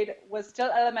grade was still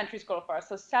elementary school for us.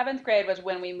 So 7th grade was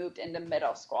when we moved into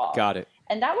middle school. Got it.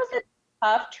 And that was a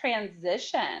tough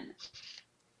transition.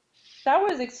 That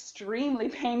was extremely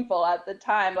painful at the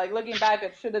time. Like looking back,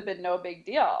 it should have been no big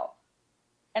deal.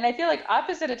 And I feel like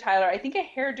opposite of Tyler, I think a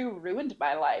hairdo ruined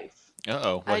my life.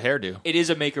 Uh-oh, what hairdo? It is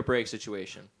a make or break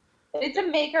situation. It's a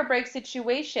make or break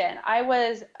situation. I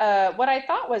was what I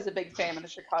thought was a big fan of the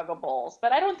Chicago Bulls,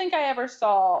 but I don't think I ever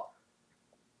saw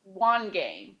one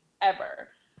game ever.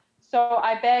 So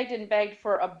I begged and begged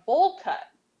for a bowl cut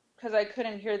because I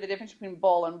couldn't hear the difference between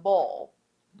bowl and bowl.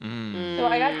 So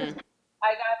I got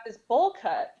this bowl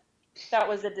cut, that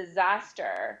was a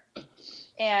disaster.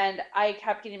 And I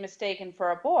kept getting mistaken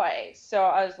for a boy. So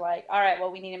I was like, all right,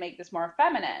 well, we need to make this more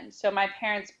feminine. So my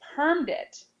parents permed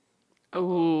it.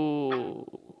 Ooh.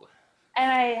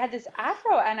 And I had this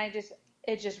afro, and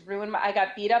it just ruined I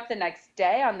got beat up the next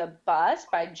day on the bus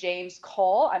by James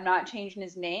Cole. I'm not changing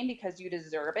his name because you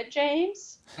deserve it,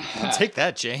 James. Take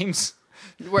that, James.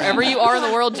 Wherever you are in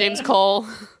the world, James Cole.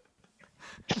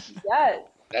 Yes.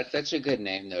 That's such a good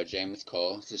name, though, James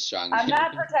Cole. It's a strong I'm name.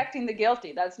 not protecting the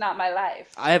guilty. That's not my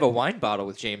life. I have a wine bottle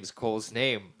with James Cole's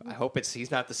name. I hope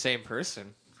he's not the same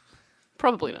person.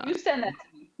 Probably not. You send that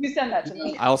to me. You send that to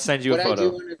me. I'll send you a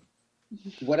photo.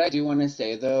 What I do want to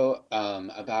say, though,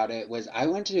 about it was I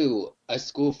went to a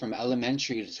school from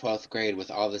elementary to 12th grade with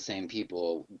all the same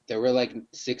people. There were like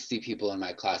 60 people in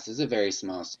my class. It was a very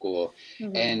small school.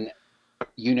 Mm-hmm. And,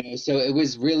 so it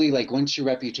was really like once your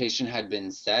reputation had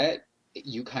been set,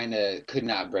 you kind of could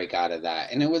not break out of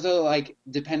that. And it was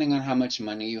depending on how much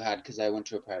money you had, because I went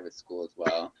to a private school as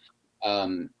well.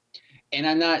 And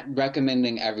I'm not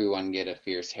recommending everyone get a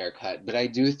fierce haircut, but I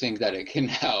do think that it can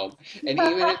help. And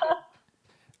even if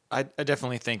I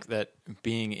definitely think that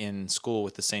being in school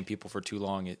with the same people for too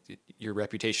long, your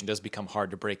reputation does become hard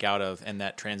to break out of, and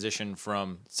that transition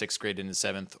from 6th grade into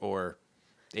 7th or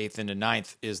 8th into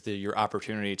 9th is your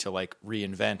opportunity to like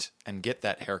reinvent and get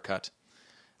that haircut.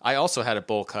 I also had a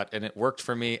bowl cut, and it worked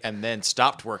for me, and then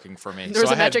stopped working for me. There was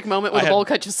a magic moment where the bowl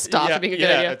cut just stopped being a good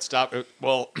idea. Yeah, it stopped.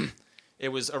 Well, it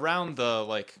was around the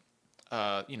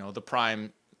the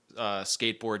prime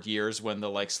skateboard years when the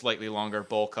like slightly longer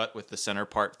bowl cut with the center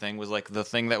part thing was like the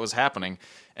thing that was happening,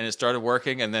 and it started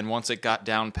working. And then once it got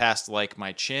down past like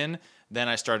my chin, then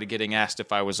I started getting asked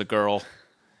if I was a girl,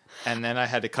 and then I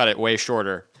had to cut it way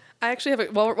shorter. I actually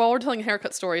have while we're telling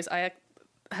haircut stories, I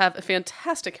have a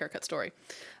fantastic haircut story.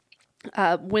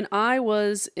 When I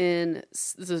was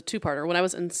this is a two-parter. When I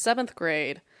was in 7th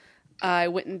grade, I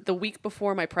went the week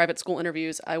before my private school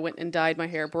interviews, I went and dyed my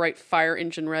hair bright fire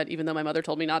engine red, even though my mother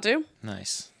told me not to.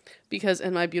 Nice. Because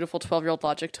in my beautiful 12-year-old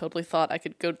logic, totally thought I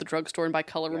could go to the drugstore and buy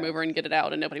color remover and get it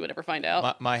out, and nobody would ever find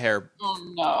out. My hair,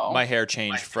 no. My hair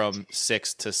changed from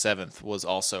 6th to 7th was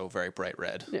also very bright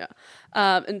red. Yeah,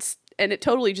 and it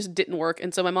totally just didn't work.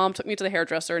 And so my mom took me to the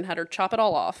hairdresser and had her chop it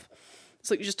all off.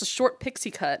 So just a short pixie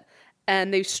cut.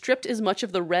 And they stripped as much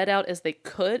of the red out as they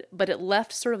could, but it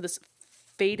left sort of this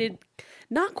faded,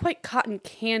 not quite cotton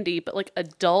candy, but like a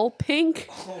dull pink.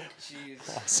 Oh,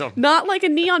 jeez. Awesome. Not like a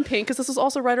neon pink, because this was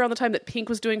also right around the time that Pink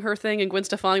was doing her thing and Gwen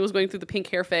Stefani was going through the pink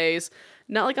hair phase.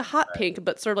 Not like a hot pink,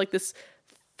 but sort of like this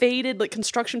faded, like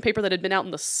construction paper that had been out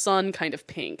in the sun kind of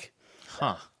pink.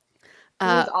 Huh. It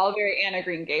was all very Anna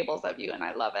Green Gables of you, and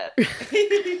I love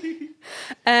it.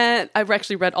 And I've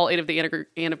actually read all 8 of the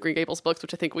Anne of Green Gables books,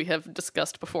 which I think we have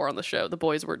discussed before on the show. The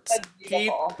boys were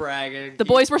Keep bragging. The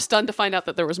boys were stunned to find out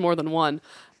that there was more than one.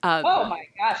 Oh my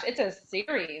gosh, it's a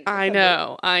series. I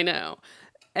know.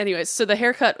 Anyways, so the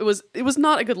haircut it was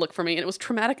not a good look for me, and it was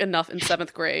traumatic enough in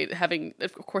 7th grade. Having,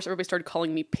 of course, everybody started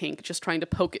calling me Pink, just trying to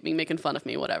poke at me, making fun of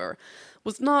me, whatever.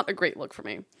 Was not a great look for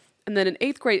me. And then in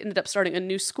 8th grade, ended up starting a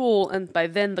new school, and by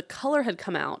then the color had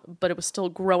come out, but it was still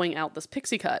growing out this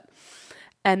pixie cut.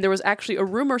 And there was actually a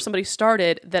rumor somebody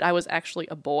started that I was actually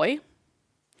a boy.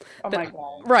 Oh my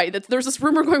God. Right. There was this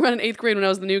rumor going around in 8th grade when I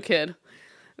was the new kid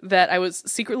that I was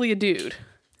secretly a dude.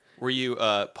 Were you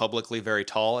publicly very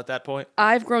tall at that point?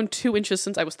 I've grown 2 inches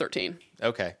since I was 13.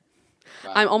 Okay.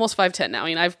 Wow. I'm almost 5'10" now. I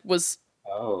mean, I was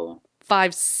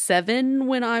 5'7"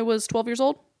 when I was 12 years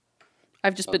old.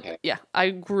 I've just been,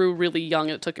 I grew really young,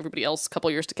 and it took everybody else a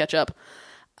couple years to catch up.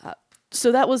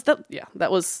 So that was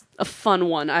a fun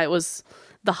one. It was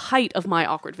the height of my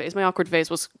awkward phase. My awkward phase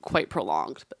was quite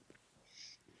prolonged. But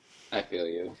I feel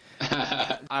you.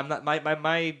 I'm not my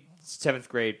 7th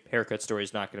grade haircut story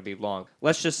is not going to be long.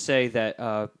 Let's just say that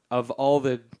of all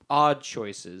the odd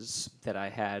choices that I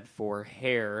had for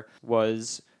hair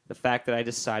was the fact that I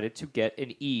decided to get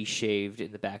an E shaved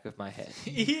in the back of my head.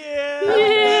 yeah.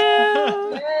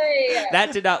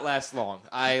 That did not last long.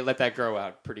 I let that grow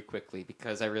out pretty quickly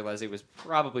because I realized it was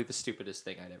probably the stupidest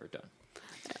thing I'd ever done.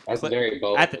 That's very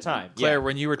bold. At the time. Claire,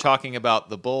 when you were talking about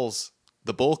the bowl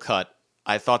cut,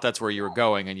 I thought that's where you were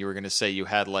going, and you were going to say you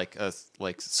had like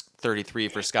 33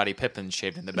 for Scottie Pippen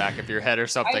shaved in the back of your head or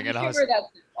something. I'm sure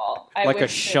that's his fault. Like a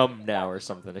shump now or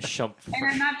something. A shump. And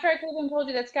I'm not sure I could have even told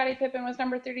you that Scottie Pippen was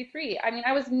number 33. I mean,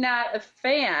 I was not a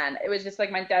fan. It was just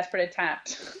like my desperate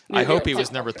attempt. I hope he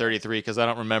was number 33 because I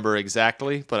don't remember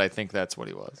exactly, but I think that's what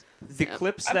he was. The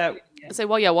clips that...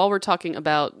 While we're talking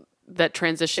about that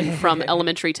transition from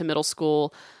elementary to middle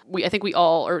school, I think we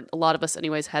all, or a lot of us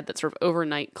anyways, had that sort of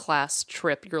overnight class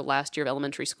trip your last year of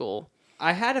elementary school.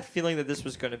 I had a feeling that this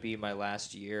was going to be my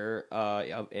last year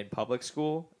in public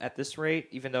school at this rate,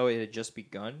 even though it had just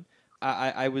begun.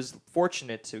 I was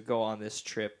fortunate to go on this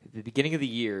trip at the beginning of the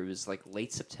year. It was like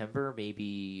late September,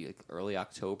 maybe like early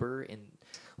October. And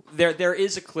there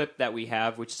is a clip that we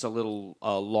have, which is a little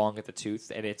long at the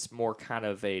tooth, and it's more kind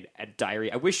of a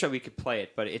diary. I wish that we could play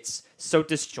it, but it's so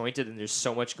disjointed and there's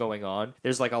so much going on.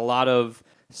 There's like a lot of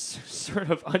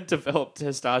sort of undeveloped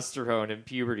testosterone and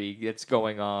puberty that's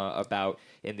going on about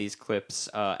in these clips,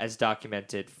 as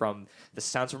documented from the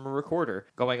sounds from a recorder,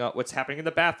 going on what's happening in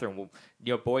the bathroom,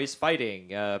 boys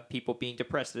fighting, people being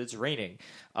depressed that it's raining.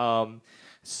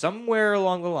 Somewhere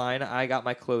along the line, I got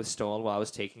my clothes stolen while I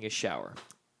was taking a shower,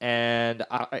 and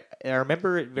I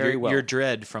remember it very well. Your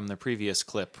dread from the previous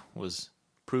clip was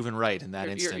proven right in that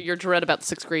instant. Your dread about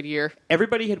the 6th grade year.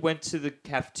 Everybody had went to the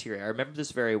cafeteria. I remember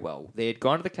this very well. They had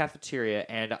gone to the cafeteria,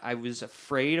 and I was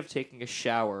afraid of taking a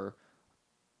shower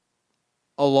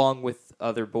along with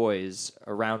other boys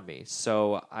around me.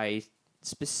 So I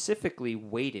specifically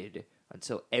waited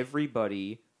until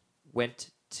everybody went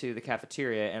to the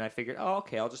cafeteria, and I figured,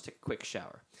 okay, I'll just take a quick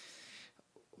shower.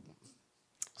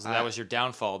 So that was your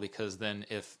downfall, because then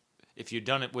if you'd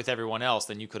done it with everyone else,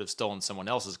 then you could have stolen someone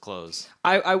else's clothes.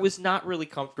 I was not really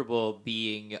comfortable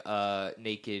being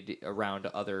naked around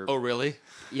other... Oh, really?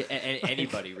 Yeah,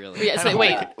 anybody, really. Yeah, so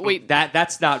wait.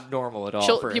 That's not normal at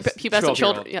all for pubescent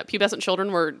children. Yeah, pubescent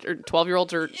children or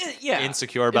 12-year-olds are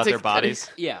insecure about their bodies.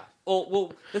 Yeah.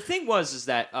 Well, the thing is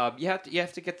that you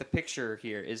have to get the picture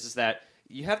here. Is that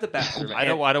you have the bathroom. I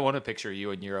don't want to picture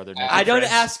you and your other naked I don't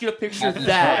friends. ask you to picture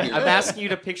that. I'm asking you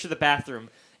to picture the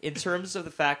bathroom in terms of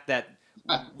the fact that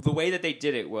the way that they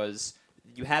did it was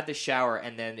you had the shower,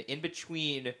 and then in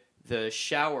between the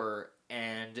shower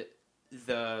and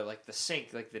the sink,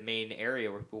 like the main area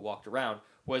where people walked around,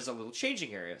 was a little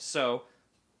changing area. So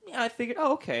I figured,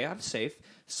 okay, I'm safe.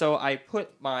 So I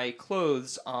put my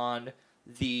clothes on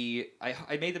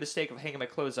I made the mistake of hanging my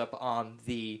clothes up on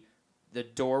the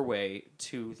doorway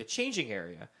to the changing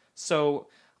area. So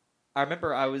I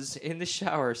remember I was in the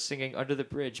shower singing Under the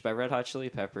Bridge by Red Hot Chili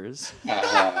Peppers.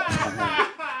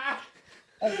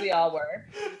 As we all were.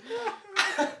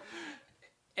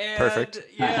 And, perfect.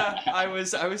 Yeah, I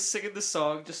was singing the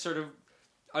song, just sort of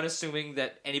unassuming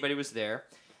that anybody was there.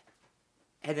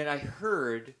 And then I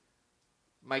heard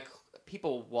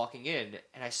people walking in,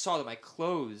 and I saw that my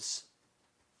clothes,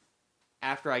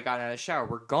 after I got out of the shower,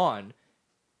 were gone.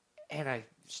 And I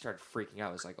started freaking out.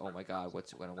 I was like, oh my God,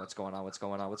 what's going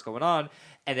on?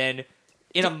 And then,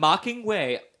 in a mocking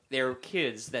way, there were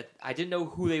kids that I didn't know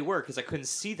who they were because I couldn't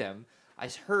see them. I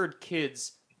heard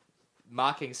kids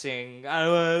mocking, saying, I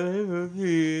love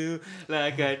you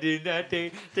like I did not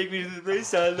take me to the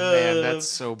place I love. Man, that's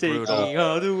so brutal. Me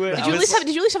all the way. Did you at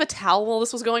least have a towel while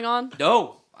this was going on?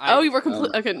 No. You were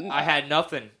completely... Okay. I had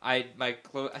nothing. My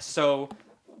clothes... So...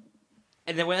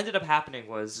 And then what ended up happening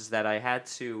was that I had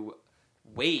to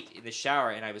wait in the shower,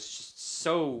 and I was just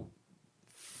so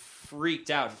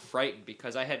freaked out and frightened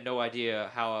because I had no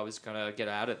idea how I was going to get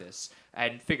out of this. I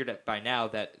had figured out by now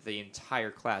that the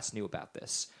entire class knew about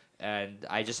this, and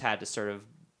I just had to sort of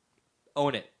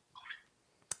own it.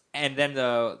 And then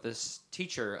this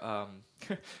teacher,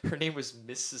 her name was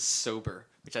Mrs. Sober,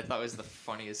 which I thought was the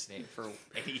funniest name for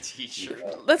any teacher.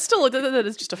 That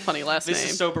is just a funny last name.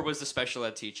 Mrs. Sober was the special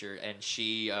ed teacher, and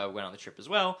she went on the trip as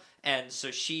well. And so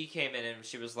she came in and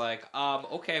she was like,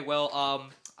 okay, well,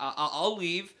 I'll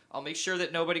leave. I'll make sure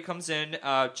that nobody comes in.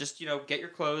 Just, get your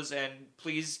clothes and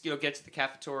please, get to the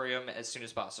cafetorium as soon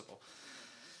as possible.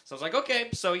 So I was like, okay.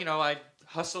 So, I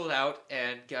hustled out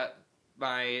and got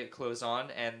my clothes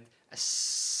on, and I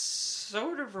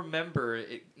sort of remember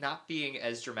it not being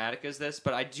as dramatic as this,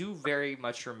 but I do very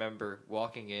much remember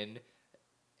walking in,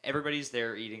 everybody's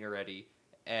there eating already,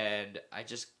 and I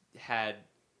just had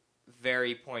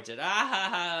very pointed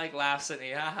like laughs at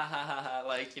me,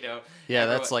 like Yeah,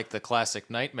 that's like the classic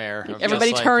nightmare.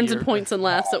 Everybody turns and points and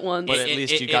laughs at once. But at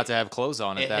least you got to have clothes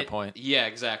on at that point. Yeah,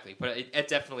 exactly. But it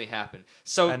definitely happened.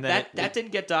 So that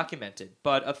didn't get documented,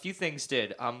 but a few things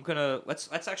did. Let's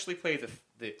actually play the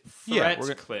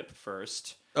threat clip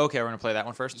first. Okay, we're gonna play that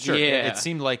one first. Sure. Yeah. It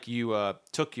seemed like you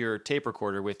took your tape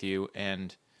recorder with you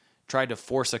and tried to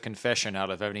force a confession out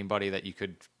of anybody that you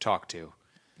could talk to.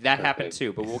 That happened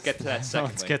too, but we'll get to that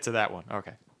secondly. Let's get to that one.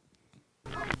 Okay.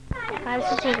 Hi,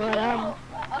 this is England.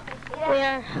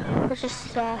 We're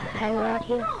just hanging out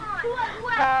here.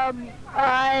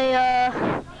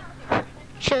 I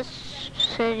just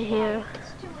sit here.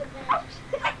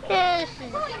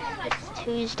 It's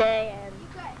Tuesday and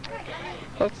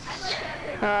it's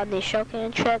the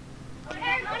Shokan trip.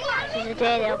 This is a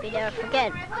day that I'll be never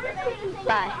forget.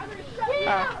 Bye.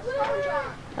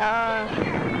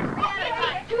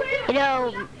 You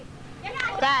know,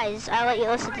 guys, I'll let you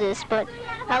listen to this, but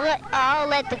I'll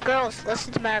let the girls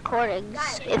listen to my recordings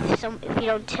if you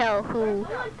don't tell who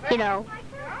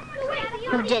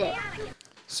did it.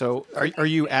 So, are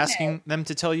you asking them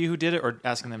to tell you who did it, or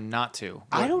asking them not to?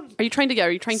 I don't. Are you trying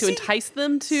to entice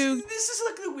them to? This is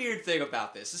like the weird thing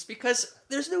about this, is because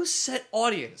there's no set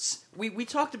audience. We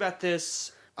talked about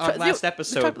this on last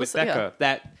episode with Becca,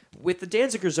 that with the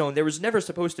Danziger Zone, there was never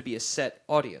supposed to be a set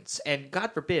audience, and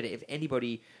God forbid if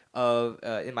anybody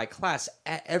in my class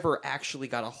ever actually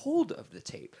got a hold of the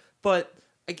tape. But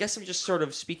I guess I'm just sort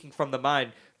of speaking from the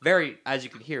mind, very, as you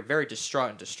can hear, very distraught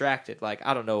and distracted. Like,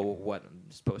 I don't know what I'm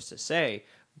supposed to say,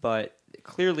 but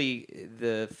clearly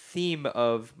the theme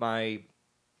of my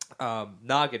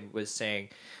noggin was saying,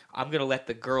 I'm going to let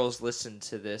the girls listen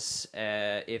to this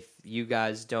if you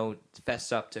guys don't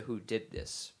fess up to who did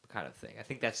this, kind of thing. I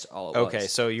think that's all it was. Okay,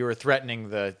 so you were threatening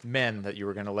the men that you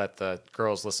were going to let the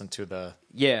girls listen to the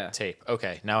tape.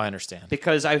 Okay, now I understand.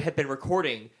 Because I had been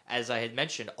recording, as I had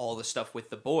mentioned, all the stuff with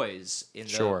the boys in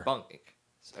the bunk.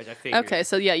 So I figured. Okay,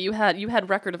 so yeah, you had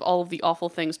record of all of the awful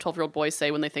things 12-year-old boys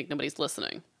say when they think nobody's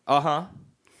listening. Uh-huh.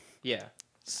 Yeah.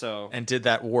 So. And did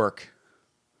that work?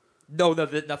 No,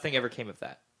 nothing ever came of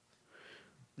that.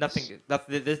 Nothing.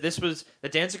 This was the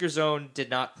Danziger Zone did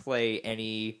not play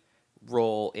any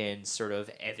role in sort of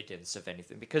evidence of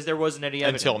anything because there wasn't any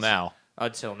evidence until now.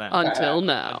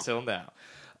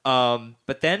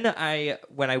 But then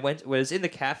when I was in the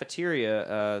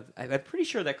cafeteria, I'm pretty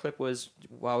sure that clip was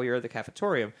while we were at the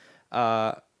cafetorium.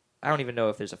 I don't even know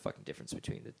if there's a fucking difference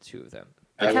between the two of them.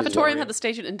 The cafetorium had the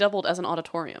station and doubled as an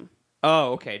auditorium.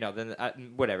 Oh, okay. No, then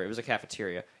whatever. It was a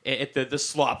cafeteria at the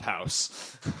Slop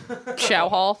House. Chow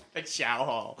Hall. A Chow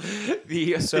Hall.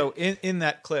 So in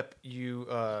that clip, you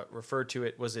referred to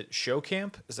it. Was it Show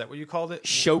Camp? Is that what you called it?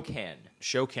 Showcan.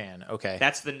 Showcan. Okay.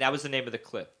 That was the name of the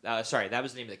clip. Sorry, that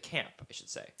was the name of the camp, I should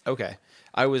say. Okay.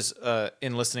 I was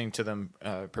in listening to them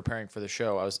preparing for the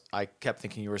show. I kept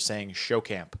thinking you were saying Show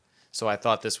Camp. So I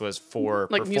thought this was for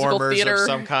like performers of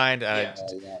some kind.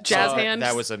 Jazz hands.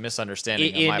 That was a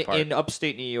misunderstanding on my part. In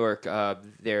upstate New York,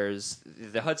 there's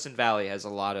the Hudson Valley has a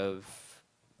lot of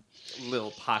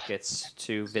little pockets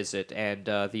to visit, and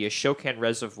the Ashokan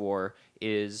Reservoir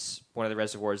is one of the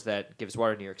reservoirs that gives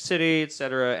water to New York City,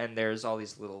 etc. And there's all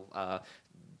these little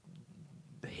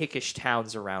hickish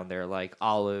towns around there, like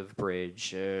Olive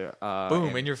Bridge.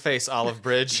 Boom, in your face, Olive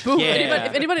Bridge. Boom. Yeah.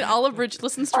 If anybody in Olive Bridge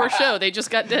listens to our show, they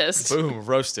just got dissed. Boom,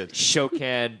 roasted.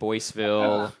 Shokan,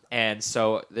 Boyceville, and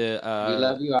so the... we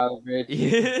love you, Olive Bridge.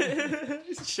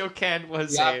 Shokan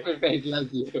was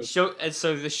loves you. And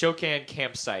so the Shokan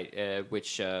campsite,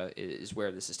 which is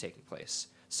where this is taking place.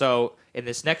 So in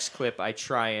this next clip, I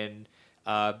try and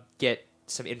get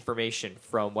some information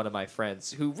from one of my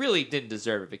friends who really didn't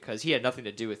deserve it because he had nothing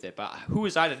to do with it. But who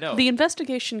was I to know? The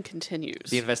investigation continues.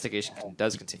 The investigation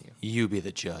does continue. You be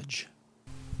the judge.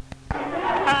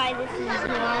 Hi, this is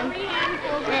Juan,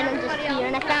 and I'm just here,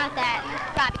 and I found that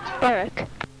Bobby's work.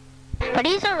 But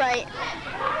he's alright.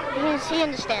 He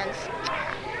understands.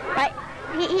 Right?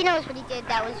 He knows what he did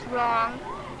that was wrong.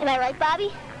 Am I right,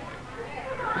 Bobby?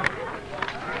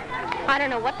 I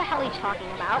don't know what the hell he's talking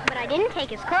about, but I didn't take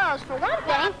his clothes. For one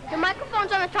thing, the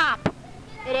microphone's on the top.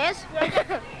 It is?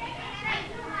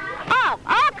 Oh,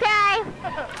 okay.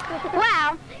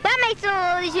 Well, that makes it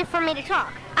a little easier for me to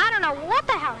talk. I don't know what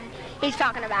the hell he's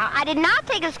talking about. I did not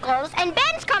take his clothes, and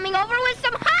Ben's coming over with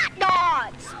some hot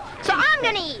dogs. So I'm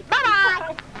going to eat.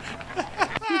 Bye-bye.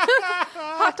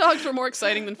 Hot dogs were more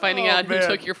exciting than finding out who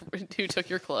took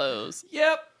your clothes.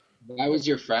 Yep. That was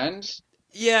your friend?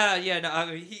 Yeah. No, I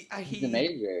mean, he's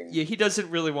amazing. Yeah, he doesn't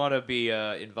really want to be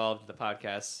involved in the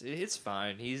podcast. It's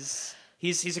fine. He's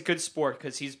a good sport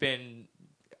because he's been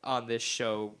on this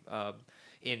show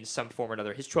in some form or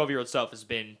another. His 12-year-old self has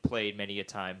been played many a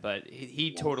time, but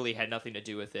he totally had nothing to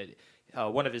do with it.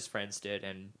 One of his friends did,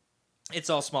 and it's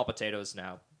all small potatoes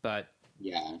now. But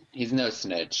yeah, he's no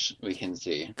snitch. We can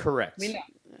see. Correct.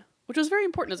 Which was very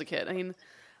important as a kid. I mean,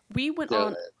 we went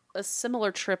on a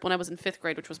similar trip when I was in 5th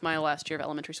grade, which was my last year of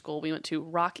elementary school. We went to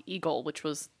Rock Eagle, which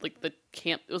was like the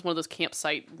camp. It was one of those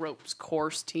campsite ropes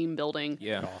course team building.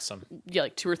 Yeah, awesome. Yeah,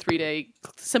 like 2 or 3 day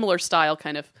similar style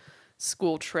kind of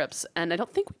school trips. And I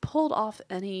don't think we pulled off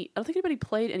any. I don't think anybody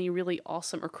played any really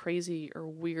awesome or crazy or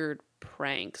weird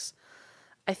pranks.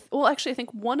 I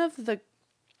think one of the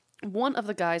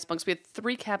guys' bunks. We had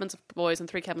 3 cabins of boys and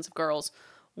 3 cabins of girls.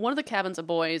 One of the cabins of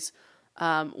boys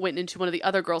went into one of the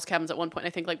other girls' cabins at one point. I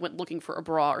think went looking for a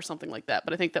bra or something like that.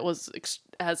 But I think that was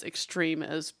as extreme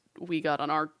as we got on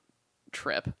our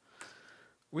trip.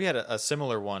 We had a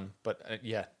similar one, but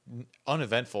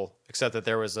uneventful, except that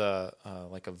there was a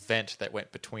vent that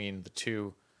went between the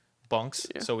two bunks,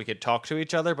 so we could talk to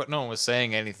each other, but no one was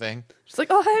saying anything. It's like,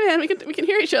 oh, hey, man, we can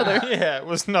hear each other. Yeah, it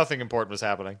was nothing important was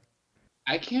happening.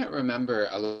 I can't remember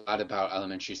a lot about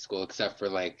elementary school except for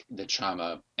like the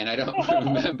trauma, and I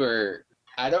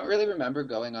don't really remember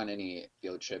going on any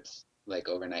field trips, like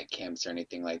overnight camps or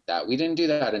anything like that. We didn't do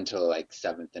that until like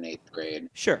 7th and 8th grade.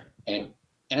 Sure. And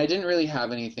I didn't really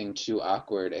have anything too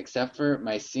awkward except for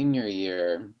my senior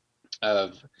year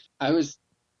I was,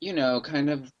 kind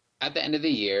of at the end of the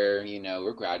year,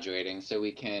 we're graduating, so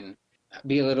we can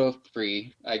be a little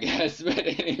free, I guess. But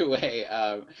anyway,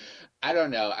 I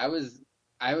don't know. I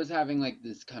was having like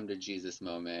this come to Jesus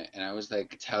moment, and I was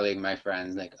like telling my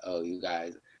friends like, oh, you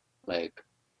guys, like,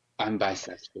 I'm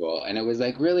bisexual. And it was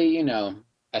like really,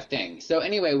 a thing. So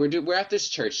anyway, we're at this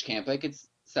church camp, like it's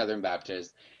Southern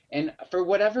Baptist. And for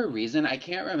whatever reason, I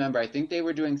can't remember. I think they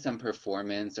were doing some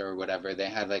performance or whatever. They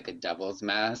had like a devil's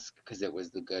mask because it was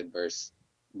the good versus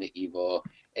the evil.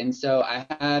 And so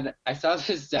I saw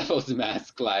this devil's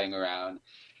mask lying around,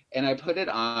 and I put it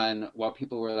on while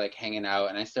people were like hanging out,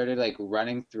 and I started like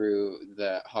running through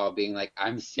the hall being like,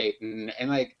 I'm Satan. And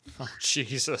like, oh,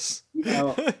 Jesus.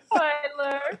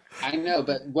 Spoiler. I know,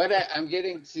 but I'm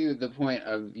getting to the point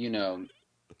of,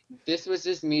 this was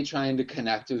just me trying to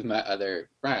connect with my other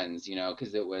friends,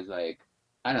 because it was like,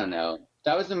 I don't know.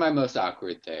 That was my most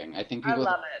awkward thing. I think people.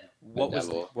 I love it.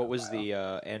 What was the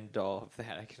end all of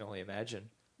that? I can only imagine.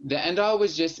 The end all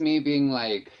was just me being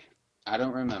like, I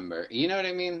don't remember. You know what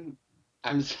I mean?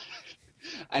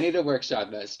 I need to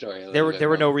workshop that story. There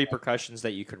were no repercussions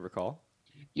that you could recall.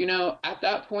 At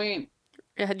that point.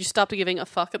 Had you stopped giving a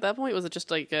fuck at that point? Was it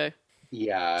just like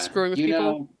screwing with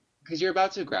people? Because you're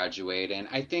about to graduate, and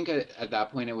I think at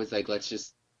that point it was like, let's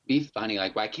just be funny.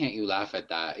 Like, why can't you laugh at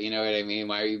that? You know what I mean?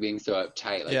 Why are you being so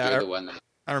uptight? Like, you're the one that...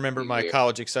 I remember my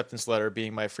college acceptance letter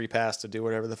being my free pass to do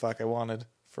whatever the fuck I wanted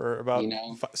for about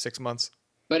 6 months.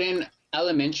 But in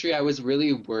elementary, I was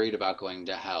really worried about going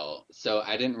to hell, so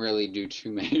I didn't really do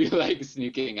too many, like,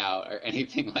 sneaking out or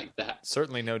anything like that.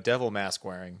 Certainly no devil mask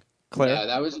wearing. Claire? Yeah,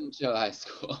 that was until high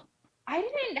school. I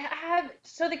didn't have...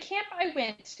 So the camp I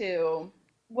went to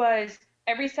was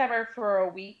every summer for a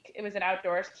week. It was an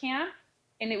outdoors camp,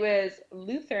 and it was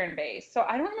Lutheran based. So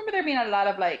I don't remember there being a lot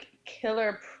of like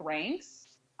killer pranks.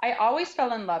 I always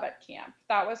fell in love at camp.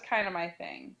 That was kind of my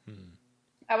thing.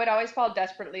 I would always fall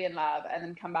desperately in love and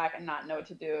then come back and not know what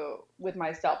to do with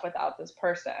myself without this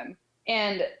person.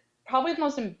 And probably the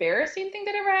most embarrassing thing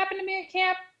that ever happened to me at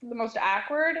camp, the most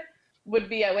awkward, would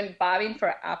be I went bobbing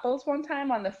for apples one time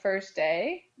on the first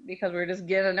day because we were just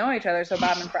getting to know each other, so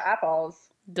bobbing for apples.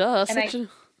 Duh,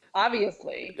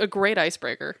 obviously a great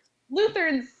icebreaker.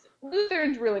 Lutherans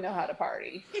really know how to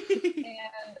party.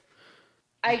 And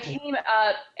I came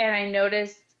up and I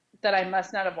noticed that I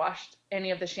must not have washed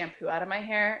any of the shampoo out of my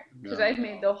hair because I've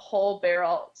made the whole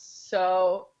barrel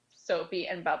so soapy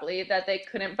and bubbly that they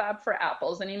couldn't bob for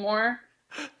apples anymore.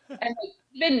 And like,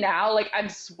 even now, like, I'm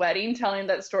sweating telling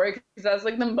that story because that's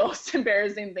like the most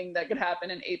embarrassing thing that could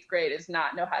happen in 8th grade is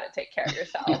not know how to take care of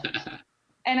yourself.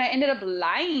 And I ended up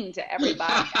lying to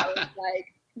everybody. I was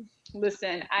like,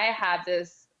 listen, I have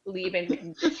this leave-in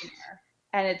conditioner,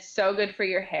 and it's so good for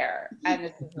your hair, and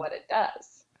this is what it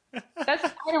does. That's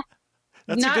a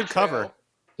good cover.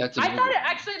 I thought it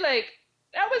actually, like,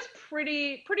 that was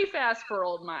pretty fast for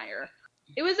old Meyer.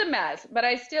 It was a mess, but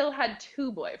I still had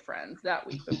 2 boyfriends that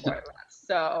week before I left,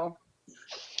 so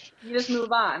you just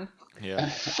move on. Yeah.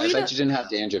 I bet you didn't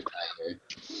have dandruff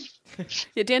either.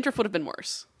 Yeah, dandruff would have been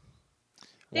worse.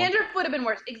 Dandruff would have been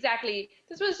worse. Exactly.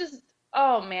 This was just,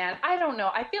 oh man, I don't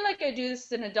know. I feel like I do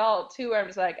this as an adult too, where I'm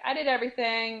just like, I did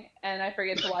everything and I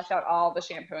forget to wash out all the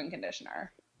shampoo and conditioner.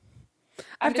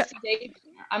 I'm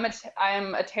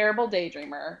a terrible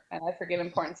daydreamer, and I forget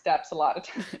important steps a lot of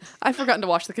times. I've forgotten to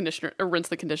wash the conditioner or rinse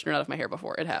the conditioner out of my hair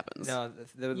before. It happens. No,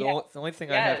 the only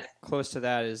thing I have close to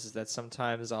that is that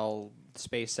sometimes I'll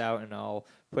space out and I'll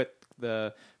put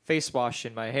the face wash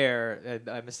in my hair, and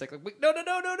I mistake like, no,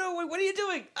 wait, what are you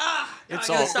doing? It's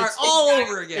I gotta start all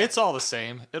over again. It's all the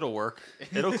same. It'll work.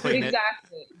 It'll clean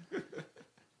exactly.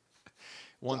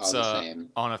 Once on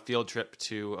a field trip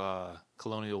to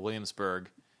Colonial Williamsburg,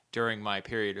 during my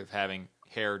period of having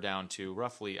hair down to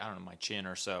roughly, I don't know, my chin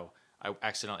or so, I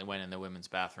accidentally went in the women's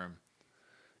bathroom.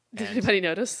 Did anybody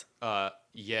notice?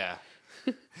 Yeah.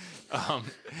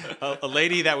 A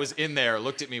lady that was in there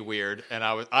looked at me weird, and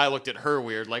I looked at her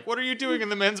weird, like, what are you doing in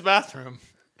the men's bathroom?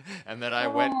 And then I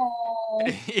went,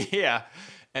 yeah.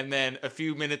 And then a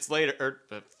few minutes later,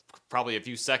 or probably a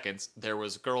few seconds, there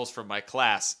was girls from my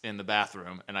class in the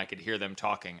bathroom, and I could hear them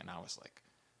talking, and I was like,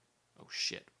 oh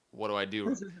shit, what do I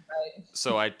do?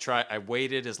 So I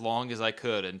waited as long as I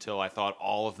could until I thought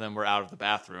all of them were out of the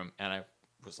bathroom, and I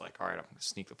was like, all right, I'm going to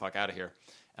sneak the fuck out of here.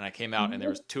 And I came out, and there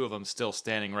was 2 of them still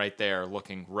standing right there,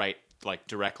 looking right, like,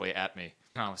 directly at me.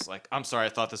 And I was like, I'm sorry, I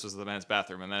thought this was the men's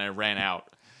bathroom. And then I ran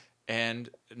out, and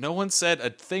no one said a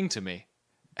thing to me.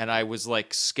 And I was,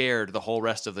 like, scared the whole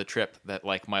rest of the trip that,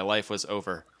 like, my life was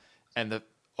over. And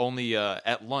only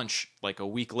at lunch, like, a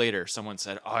week later, someone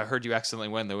said, oh, I heard you accidentally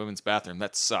went in the women's bathroom.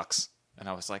 That sucks. And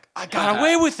I was like, I got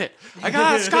away with it. I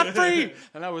got scot-free.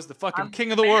 And I was the fucking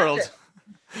king of the world.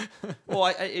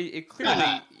 Well,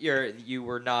 clearly you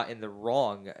were not in the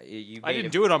wrong. I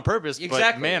didn't do it on purpose,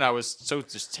 exactly. But man, I was so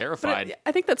just terrified. But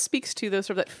I think that speaks to sort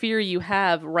of that fear you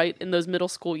have right in those middle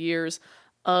school years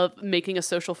of making a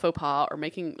social faux pas or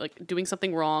doing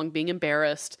something wrong, being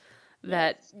embarrassed.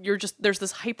 That there's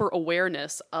this hyper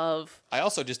awareness of. I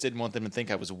also just didn't want them to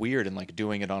think I was weird and like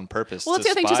doing it on purpose. Well, that's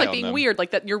the other thing, just like being them. weird,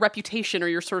 like that your reputation or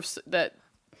your sort of that.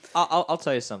 I'll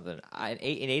tell you something.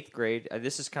 In 8th grade,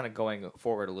 this is kind of going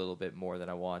forward a little bit more than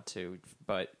I want to,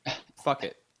 but fuck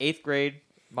it. 8th grade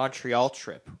Montreal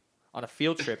trip on a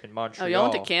field trip in Montreal. Oh, y'all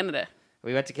went to Canada.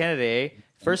 We went to Canada, eh?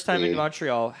 First time in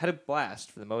Montreal. Had a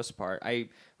blast for the most part. I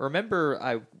remember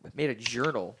I made a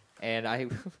journal, and I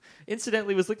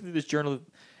incidentally was looking through this journal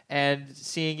and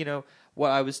seeing,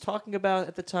 what I was talking about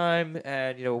at the time,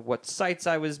 and what sites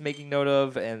I was making note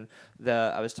of, and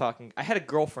I had a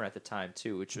girlfriend at the time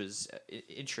too, which was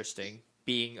interesting,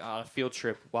 being on a field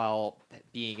trip while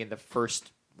being in the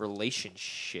first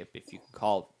relationship, if you can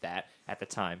call it that, at the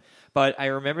time. But I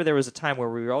remember there was a time where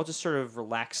we were all just sort of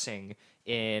relaxing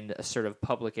in a sort of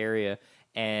public area,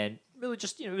 and really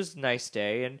just, it was a nice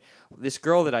day, and this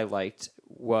girl that I liked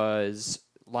was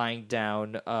lying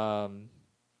down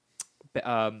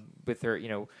with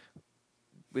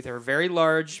her very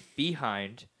large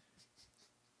behind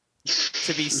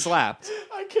to be slapped.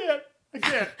 I can't.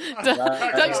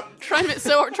 Doug's trying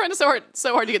so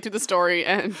hard to get through the story,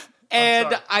 and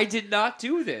I did not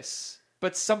do this,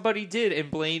 but somebody did and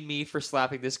blamed me for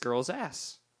slapping this girl's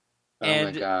ass. Oh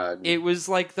and my God. It was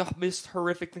like the most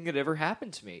horrific thing that ever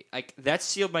happened to me. Like, that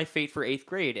sealed my fate for 8th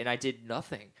grade, and I did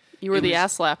nothing. You were the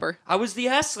ass slapper. I was the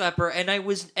ass slapper, and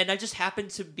I just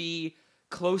happened to be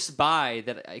close by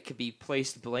that I could be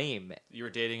placed blame. You were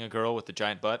dating a girl with the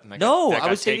giant butt, and I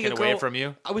was dating taken a girl away from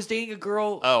you. I was dating a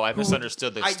girl. Oh, I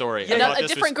misunderstood the story. Yeah, I thought a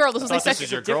this different girl. This was I like thought this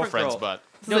was your girlfriend's butt.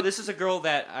 No, this is a girl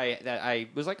that I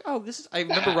was like, oh, this is. I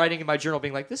remember writing in my journal,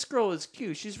 being like, this girl is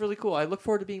cute. She's really cool. I look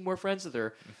forward to being more friends with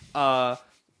her. Oh,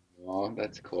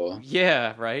 that's cool.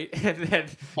 Yeah, right. And then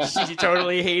she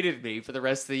totally hated me for the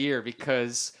rest of the year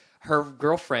because her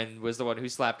girlfriend was the one who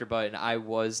slapped her butt, and I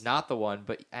was not the one.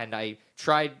 And I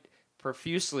tried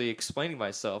profusely explaining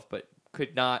myself, but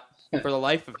could not, for the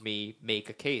life of me,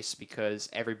 make a case because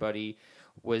everybody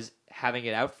was having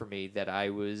it out for me that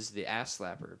I was the ass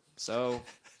slapper. So,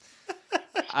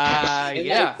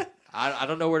 yeah. I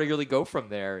don't know where to really go from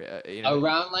there.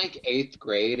 Around like 8th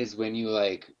grade is when you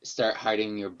like start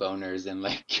hiding your boners in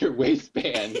like your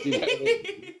waistbands.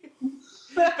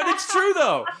 But it's true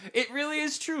though. It really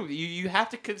is true. You have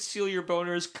to conceal your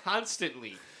boners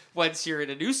constantly once you're in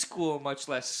a new school, much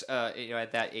less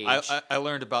at that age. I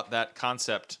learned about that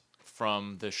concept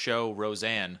from the show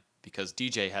Roseanne because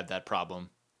DJ had that problem.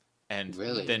 And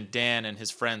then Dan and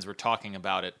his friends were talking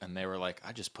about it, and they were like,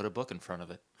 I just put a book in front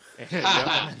of it.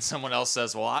 And someone else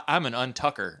says, well, I'm an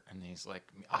untucker. And he's like,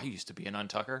 I used to be an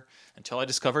untucker until I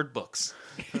discovered books.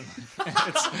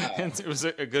 It was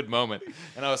a good moment.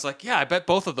 And I was like, yeah, I bet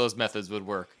both of those methods would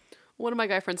work. One of my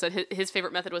guy friends said his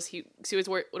favorite method was he would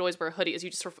always wear a hoodie. Is you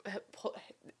just sort of put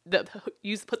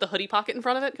the hoodie pocket in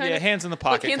front of it, kind of. Yeah, hands in the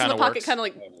pocket. Hands in the pocket, kind of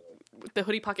like the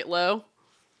hoodie pocket low.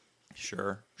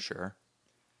 Sure.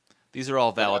 These are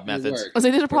all valid methods. I was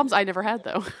like, these are problems I never had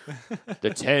though.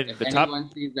 If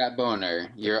anyone sees that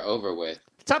boner, you're over with.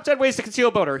 Top 10 ways to conceal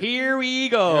a boner. Here we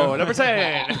go. Number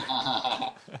 10.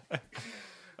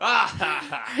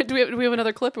 Do we have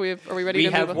another clip? Are we ready? We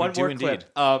to have move one on? more clip.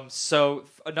 So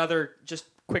another just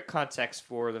quick context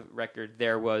for the record.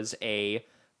 There was a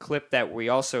clip that we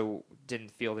also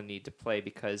didn't feel the need to play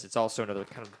because it's also another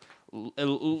kind of a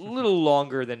little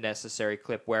longer than necessary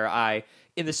clip where I,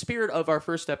 in the spirit of our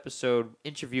first episode,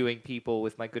 interviewing people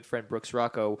with my good friend Brooks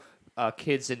Rocco,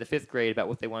 kids in the 5th grade about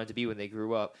what they wanted to be when they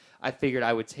grew up, I figured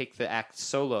I would take the act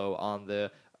solo on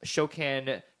the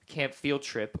Shokan camp field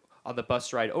trip on the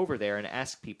bus ride over there and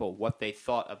ask people what they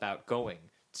thought about going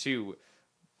to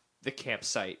the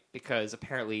campsite because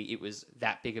apparently it was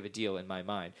that big of a deal in my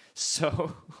mind.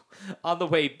 So on the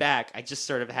way back, I just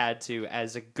sort of had to,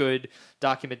 as a good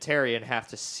documentarian, have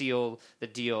to seal the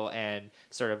deal and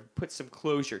sort of put some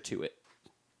closure to it.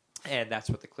 And that's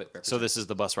what the clip represents. So this is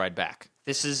the bus ride back.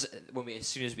 This is as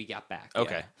soon as we got back.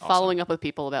 Okay. Yeah. Awesome. Following up with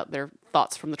people about their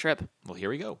thoughts from the trip. Well,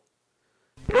 here we go.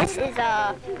 This is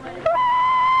the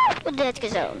Dead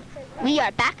Zone. We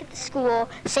are back at the school,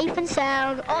 safe and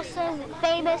sound, also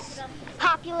famous,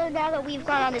 popular now that we've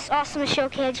gone on this awesome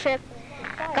showcase trip.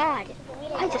 God,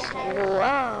 I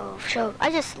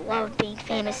just love being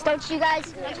famous. Don't you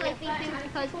guys? Don't you like being famous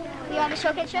because we are on the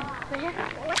showcase trip?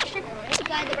 What's the trip? You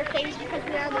guys that we're famous because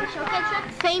we are on the showcase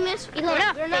trip? Famous? We're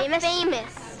not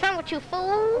famous. What's wrong with you,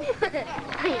 fool?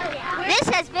 This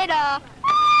has been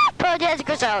Pro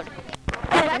Dead Zone.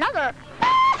 Another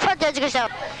Dead Zone.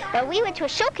 Now we went to a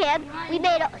show camp. We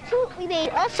made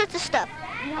all sorts of stuff.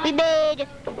 We made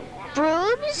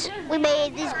brooms. We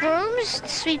made these brooms to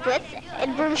sweep with,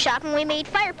 and broom shop, and we made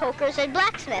fire pokers and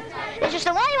blacksmith. There's just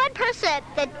only one person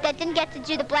that didn't get to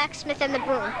do the blacksmith and the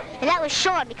broom, and that was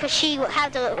Sean because she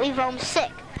had to leave home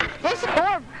sick. This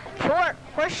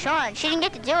poor Sean. She didn't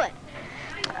get to do it.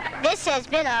 This has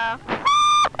been a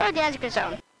Dead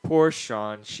Zone. Poor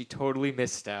Sean. She totally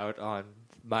missed out on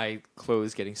my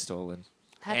clothes getting stolen.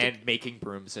 Making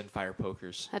brooms and fire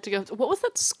pokers. Had to go. What was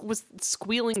that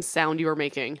squealing sound you were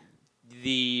making?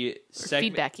 The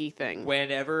feedbacky thing.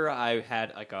 Whenever I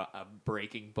had like a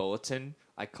breaking bulletin,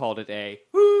 I called it a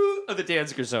woo of the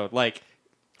Danziger Zone. Like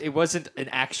it wasn't an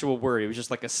actual word; it was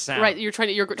just like a sound. Right, you're trying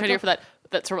to hear for that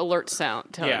sort of alert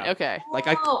sound tone. Yeah. Okay. Like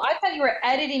I thought you were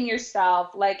editing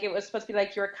yourself. Like it was supposed to be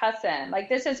like you were cussing. Like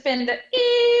this has been the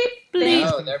eep.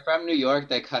 No, they're from New York.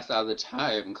 They cuss all the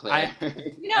time, Claire.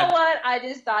 You know what? I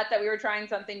just thought that we were trying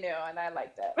something new, and I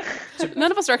liked it.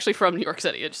 None of us are actually from New York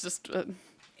City. It's just...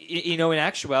 You know, in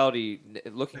actuality,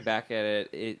 looking back at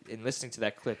it and listening to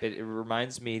that clip, it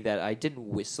reminds me that I didn't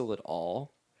whistle at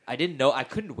all. I didn't know I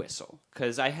couldn't whistle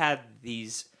because I had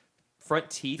these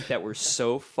front teeth that were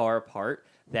so far apart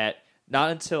that not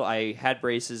until I had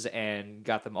braces and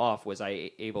got them off was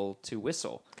I able to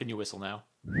whistle. Can you whistle now?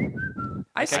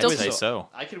 I still say so.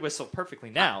 I could whistle perfectly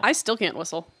now. I still can't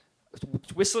whistle.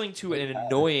 Whistling to an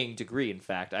annoying degree, in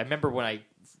fact. I remember when I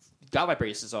got my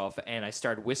braces off and I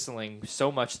started whistling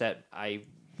so much that I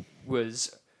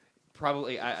was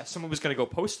probably... someone was going to go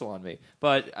postal on me.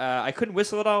 But I couldn't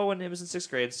whistle at all when it was in 6th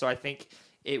grade, so I think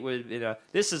it would...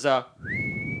 this is a...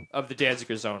 of the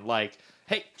Danziger Zone. Like,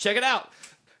 hey, check it out.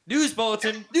 News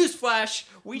bulletin, news flash.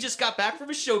 We just got back from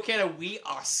a show camp and we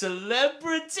are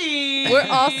celebrities. We're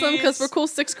awesome because we're cool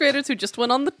 6th graders who just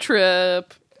went on the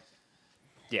trip.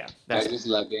 Yeah. I just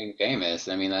love being famous.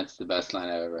 I mean, that's the best line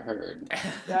I've ever heard.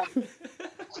 Yeah.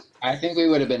 I think we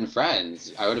would have been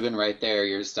friends. I would have been right there,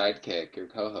 your sidekick, your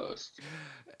co-host.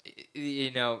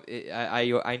 You know,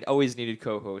 I always needed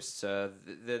co-hosts.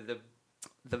 The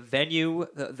venue,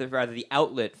 the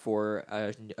outlet for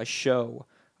a show,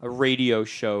 a radio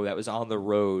show that was on the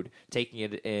road, taking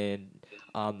it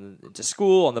to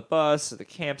school, on the bus, the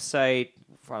campsite,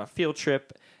 on a field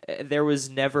trip. There was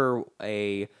never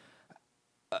a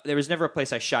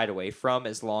place I shied away from,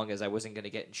 as long as I wasn't going to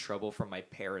get in trouble from my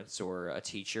parents or a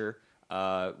teacher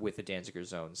with the Danziger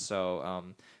Zone.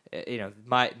 So,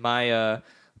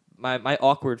 my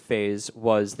awkward phase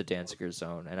was the Danziger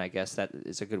Zone, and I guess that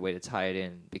is a good way to tie it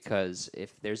in, because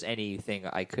if there's anything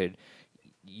I could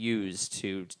use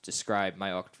to describe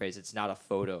my awkward phase, it's not a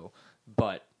photo,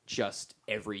 but just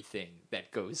everything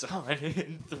that goes on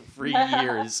in 3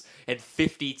 years and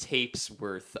 50 tapes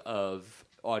worth of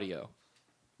audio.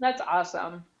 That's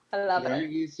awesome. I love it.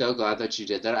 Aren't you so glad that you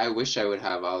did that? I wish I would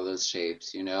have all those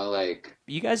shapes, like...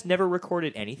 You guys never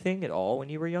recorded anything at all when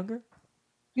you were younger?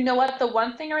 You know what? The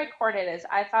one thing I recorded is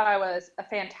I thought I was a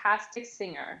fantastic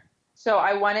singer. So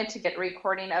I wanted to get a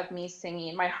recording of me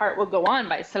singing My Heart Will Go On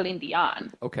by Celine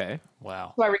Dion. Okay.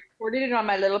 Wow. So I recorded it on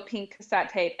my little pink cassette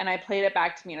tape, and I played it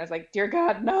back to me, and I was like, dear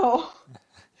God, no.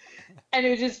 And it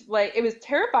was just it was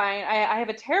terrifying. I have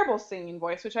a terrible singing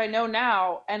voice, which I know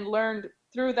now and learned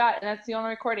through that, and that's the only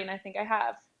recording I think I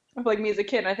have of me as a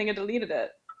kid, and I think I deleted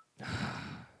it.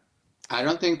 I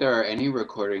don't think there are any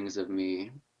recordings of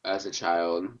me as a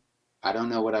child. I don't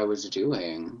know what I was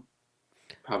doing.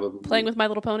 Probably Playing with My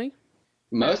Little Pony?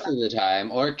 Most of the time,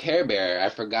 or Care Bear. I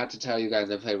forgot to tell you guys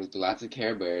I played with lots of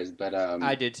Care Bears, but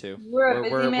I did too. We're a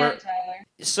busy man, Tyler.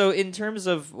 So in terms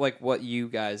of what you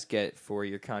guys get for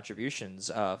your contributions,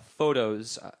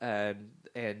 photos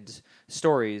and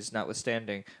stories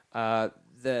notwithstanding,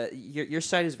 your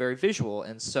site is very visual,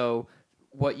 and so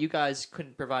what you guys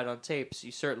couldn't provide on tapes,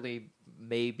 you certainly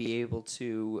may be able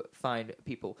to find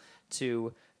people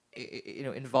to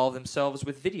involve themselves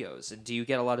with videos? And do you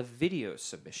get a lot of video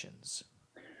submissions?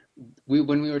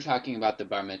 When we were talking about the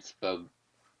bar mitzvah,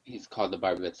 he's called the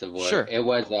bar mitzvah. Sure. It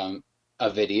was a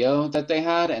video that they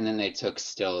had, and then they took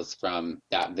stills from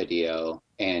that video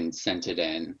and sent it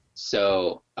in.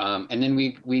 So and then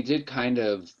we did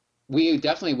we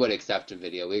definitely would accept a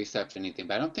video. We accept anything,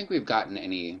 but I don't think we've gotten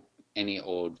any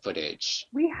old footage.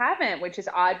 We haven't, which is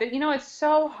odd, but it's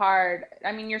so hard.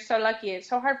 I mean, you're so lucky. It's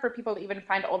so hard for people to even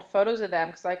find old photos of them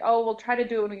because, like, oh, we'll try to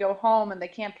do it when we go home, and they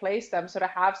can't place them. So to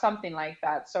have something like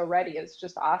that so ready is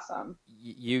just awesome.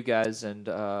 You guys and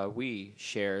we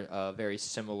share a very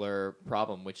similar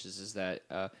problem, which is that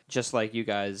just like you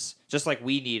guys, just like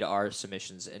we need our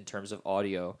submissions in terms of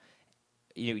audio,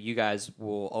 you guys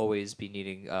will always be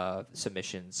needing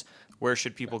submissions. Where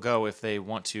should people go if they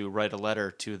want to write a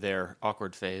letter to their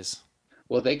awkward phase?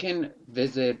 Well, they can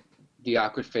visit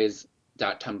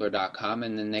theawkwardphase.tumblr.com,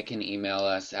 and then they can email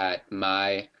us at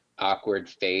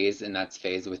myawkwardphase, and that's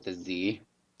phase with a Z,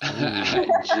 at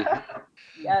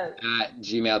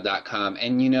gmail.com.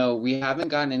 And we haven't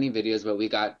gotten any videos, but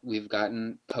we've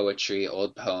gotten poetry,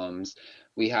 old poems.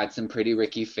 We had some Pretty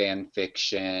Ricky fan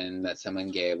fiction that someone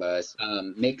gave us,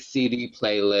 mixed CD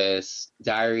playlists,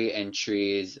 diary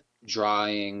entries,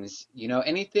 drawings,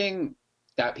 anything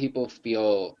that people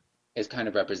feel is kind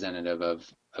of representative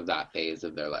of that phase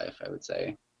of their life, I would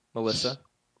say. Melissa?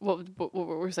 What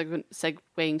were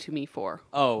segueing to me for?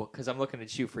 Oh, because I'm looking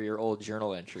at you for your old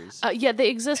journal entries. Yeah, they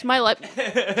exist. My life.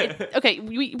 Okay,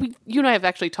 you and I have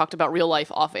actually talked about real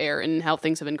life off air and how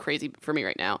things have been crazy for me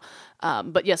right now.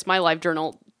 But yes, my live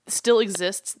journal still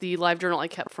exists. The live journal I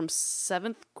kept from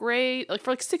 7th grade,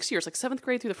 for 6 years, 7th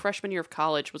grade through the freshman year of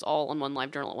college was all on one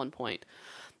live journal at one point.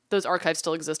 Those archives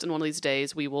still exist, and one of these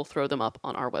days we will throw them up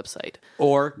on our website.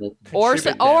 Or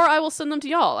I will send them to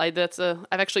y'all.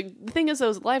 The thing is,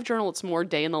 those live journal, it's more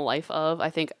day in the life of. I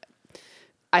think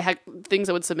I had things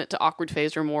I would submit to Awkward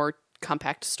Phase are more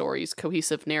compact stories,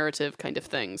 cohesive narrative kind of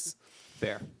things.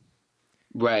 Fair.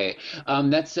 Right.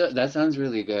 That sounds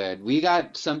really good. We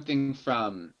got something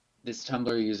from this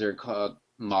Tumblr user called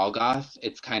Malgoth.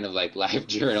 It's kind of like live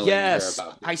journaling. Yes,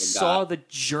 I saw the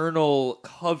journal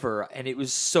cover, and it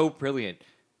was so brilliant.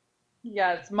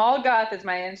 Yes, Malgoth is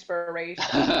my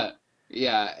inspiration.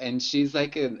 Yeah, and she's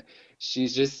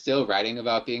just still writing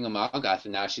about being a Malgoth,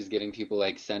 and now she's getting people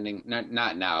sending,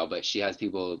 not now, but she has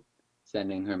people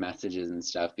sending her messages and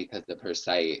stuff because of her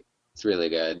site. It's really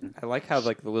good. I like how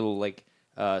the little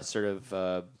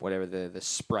whatever the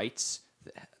sprites,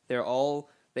 they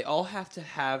all have to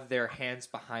have their hands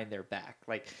behind their back.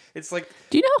 It's like...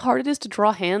 Do you know how hard it is to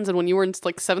draw hands? And when you were in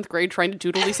 7th grade trying to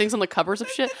doodle these things on the covers of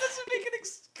shit? That doesn't make an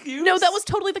excuse. No, that was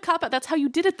totally the cop-out. That's how you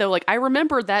did it, though. I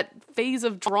remember that phase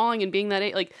of drawing and being that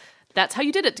age. That's how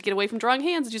you did it to get away from drawing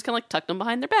hands. You just kind of tucked them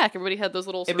behind their back. Everybody had those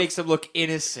little... It makes them look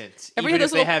innocent, even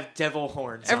if they have devil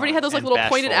horns Everybody on. had those little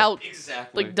bashful. pointed out,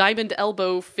 exactly, diamond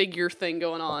elbow figure thing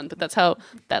going on. But that's how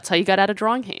you got out of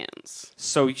drawing hands.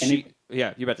 So you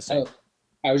about to say... Oh.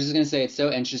 I was just going to say, it's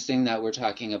so interesting that we're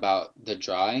talking about the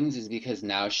drawings is because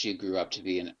now she grew up to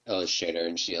be an illustrator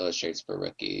and she illustrates for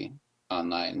Rookie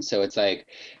online. So it's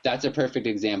that's a perfect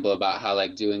example about how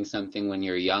doing something when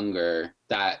you're younger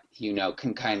that,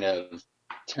 can kind of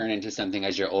turn into something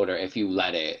as you're older if you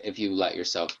let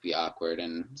yourself be awkward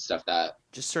and stuff that.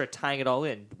 Just sort of tying it all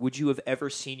in, would you have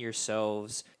ever seen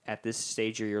yourselves at this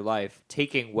stage of your life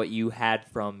taking what you had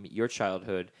from your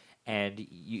childhood and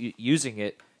using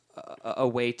it a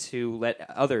way to let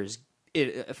others,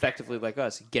 effectively like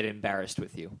us, get embarrassed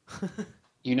with you?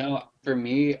 For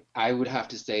me, I would have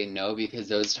to say no, because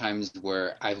those times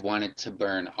where I've wanted to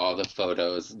burn all the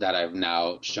photos that I've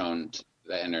now shown to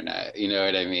the internet, you know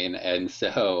what I mean? And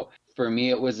so for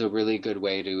me, it was a really good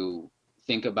way to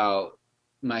think about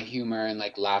my humor and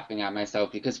laughing at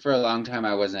myself, because for a long time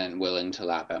I wasn't willing to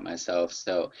laugh at myself.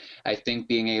 So I think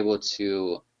being able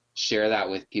to share that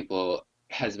with people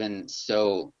has been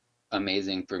so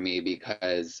amazing for me,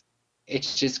 because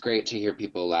it's just great to hear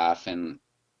people laugh. And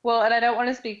I don't want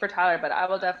to speak for Tyler, but I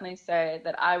will definitely say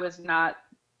that I was not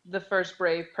the first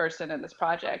brave person in this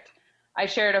project. I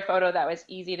shared a photo that was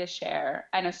easy to share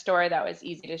and a story that was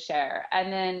easy to share,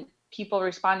 and then people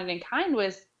responded in kind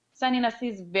with sending us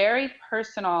these very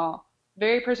personal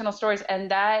stories, and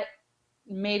that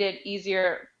made it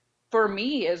easier for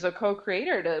me as a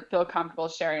co-creator to feel comfortable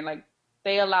sharing.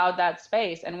 They allowed that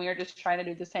space, and we are just trying to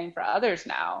do the same for others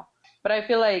now. But I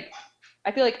feel like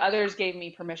others gave me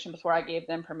permission before I gave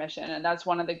them permission, and that's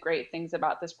one of the great things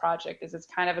about this project is it's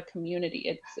kind of a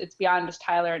community. It's beyond just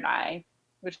Tyler and I,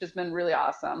 which has been really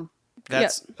awesome.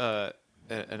 That's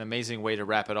an amazing way to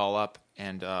wrap it all up.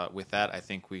 And with that, I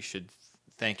think we should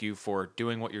thank you for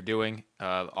doing what you're doing.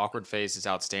 Awkward Phase is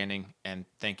outstanding, and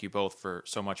thank you both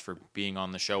so much for being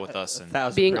on the show with us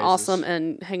and being awesome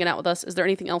and hanging out with us. Is there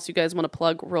anything else you guys want to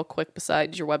plug real quick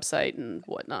besides your website and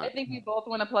whatnot? I think we both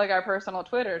want to plug our personal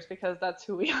Twitters because that's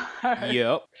who we are.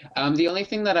 Yep. The only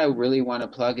thing that I really want to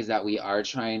plug is that we are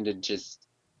trying to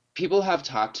people have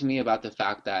talked to me about the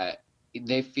fact that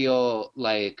they feel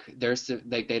like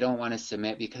they don't want to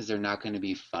submit because they're not going to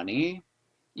be funny,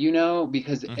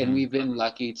 because and we've been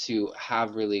lucky to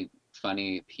have really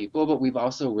funny people, but we've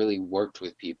also really worked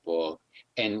with people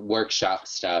and workshop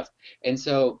stuff. And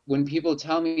so when people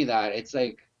tell me that, it's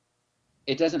like,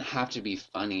 it doesn't have to be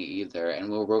funny either, and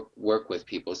we'll work with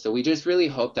people. So we just really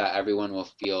hope that everyone will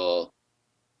feel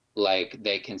like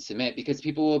they can submit, because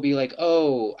people will be like,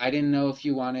 oh, I didn't know if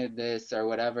you wanted this or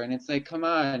whatever. And it's like, come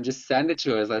on, just send it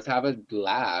to us. Let's have a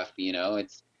laugh.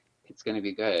 It's going to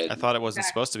be good. I thought it wasn't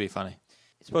supposed to be funny.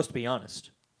 It's supposed to be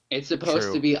honest. It's supposed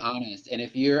True. to be honest. And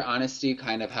if your honesty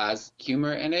kind of has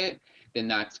humor in it, then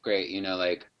that's great.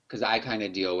 Because I kind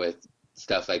of deal with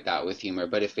stuff like that with humor.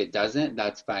 But if it doesn't,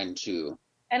 that's fine too.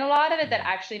 And a lot of it that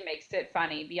actually makes it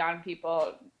funny beyond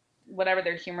people, whatever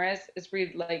their humor is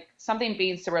really like something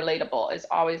being so relatable is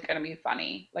always going to be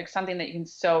funny. Like something that you can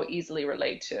so easily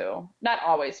relate to. Not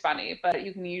always funny, but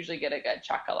you can usually get a good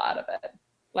chuckle out of it.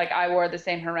 Like I wore the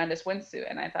same horrendous windsuit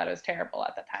and I thought it was terrible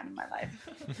at the time in my life.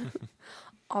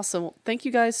 Awesome. Well, thank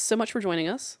you guys so much for joining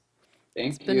us.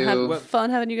 Thank It's been you. fun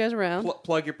having you guys around.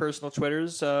 Plug your personal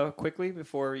Twitters quickly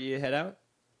before you head out.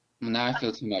 Now I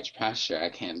feel too much pressure. I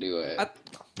can't do it.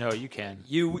 No, you can.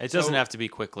 You. It doesn't have to be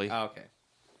quickly. Oh, okay.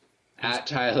 At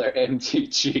Tyler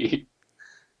MTG.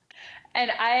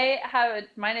 And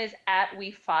mine is at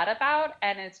We Fought About,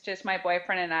 and it's just my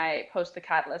boyfriend and I post the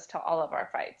catalyst to all of our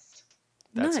fights.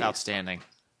 That's Nice. outstanding.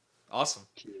 Awesome.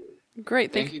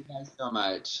 Great. Thank you guys so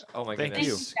much. Oh my Thank goodness.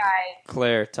 you. Guys,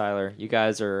 Claire, Tyler, you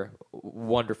guys are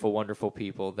wonderful, wonderful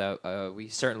people that we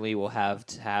certainly will have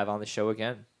to have on the show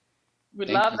again. we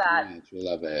Thank love you so that. much. We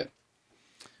love it.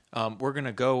 We're going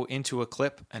to go into a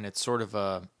clip, and it's sort of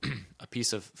a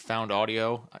piece of found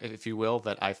audio, if you will,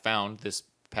 that I found this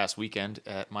past weekend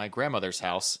at my grandmother's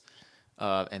house.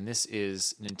 And this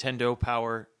is Nintendo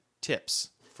Power tips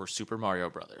for Super Mario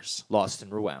Brothers. Lost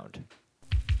and Rewound.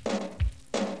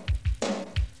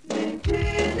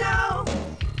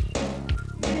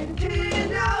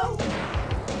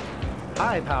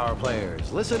 Hi, Power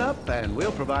Players. Listen up, and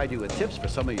we'll provide you with tips for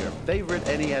some of your favorite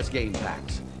NES game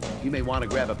packs. You may want to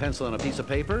grab a pencil and a piece of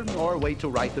paper, or wait to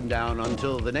write them down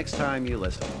until the next time you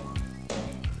listen.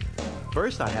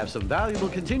 First, I have some valuable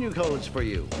continue codes for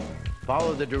you.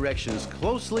 Follow the directions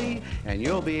closely, and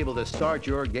you'll be able to start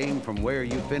your game from where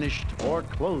you finished or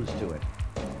close to it.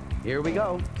 Here we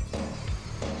go.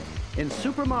 In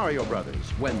Super Mario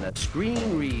Brothers, when the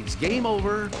screen reads Game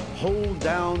Over, hold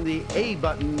down the A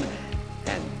button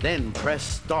and then press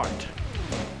Start.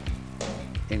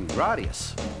 In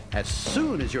Gradius, as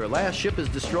soon as your last ship is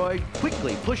destroyed,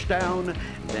 quickly push down,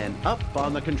 then up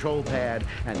on the control pad,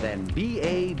 and then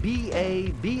BA,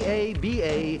 BA, BA,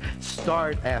 BA,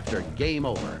 start after Game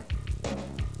Over.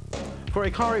 For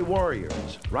Ikari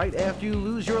Warriors, right after you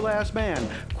lose your last man,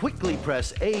 quickly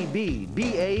press AB,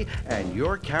 BA, and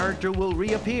your character will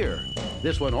reappear.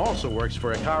 This one also works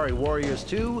for Ikari Warriors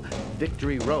 2,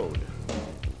 Victory Road.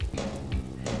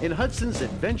 In Hudson's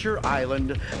Adventure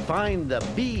Island, find the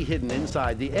bee hidden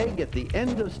inside the egg at the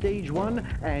end of Stage 1,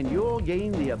 and you'll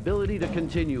gain the ability to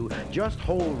continue. Just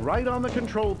hold right on the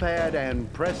control pad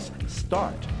and press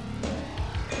Start.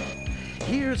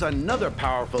 Here's another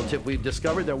powerful tip we've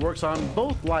discovered that works on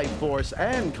both Life Force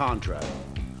and Contra.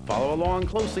 Follow along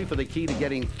closely for the key to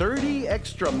getting 30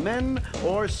 extra men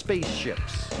or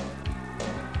spaceships.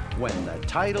 When the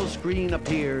title screen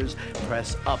appears,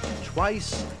 press up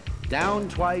twice, down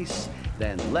twice,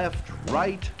 then left,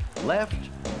 right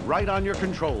on your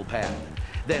control pad.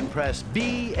 Then press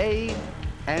B, A,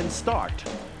 and start.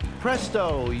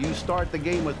 Presto, you start the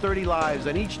game with 30 lives,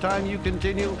 and each time you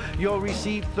continue, you'll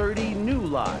receive 30 new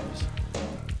lives.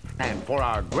 And for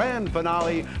our grand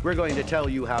finale, we're going to tell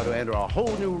you how to enter a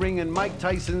whole new ring in Mike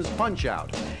Tyson's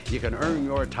Punch-Out! You can earn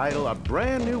your title a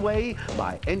brand new way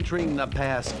by entering the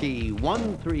passkey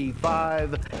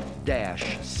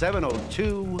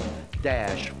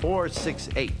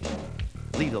 135-702-468.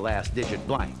 Leave the last digit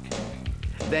blank.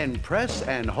 Then press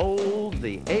and hold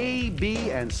the A,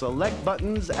 B, and select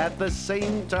buttons at the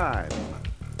same time.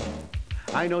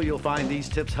 I know you'll find these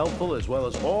tips helpful, as well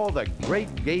as all the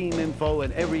great game info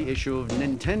in every issue of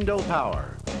Nintendo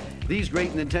Power. These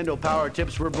great Nintendo Power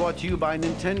tips were brought to you by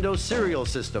Nintendo Serial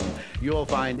System. You'll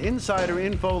find insider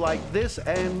info like this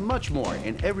and much more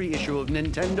in every issue of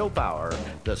Nintendo Power,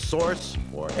 the source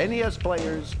for NES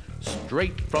players,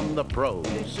 straight from the pros.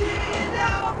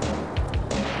 Nintendo!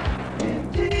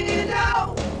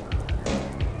 Nintendo!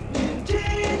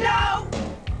 Nintendo!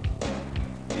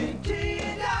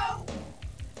 Nintendo!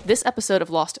 This episode of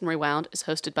Lost and Rewound is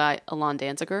hosted by Alon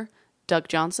Danziger, Doug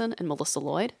Johnson, and Melissa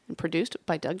Lloyd, and produced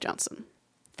by Doug Johnson.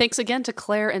 Thanks again to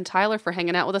Claire and Tyler for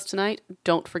hanging out with us tonight.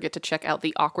 Don't forget to check out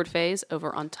the Awkward Phase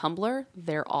over on Tumblr.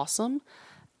 They're awesome.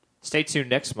 Stay tuned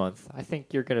next month. I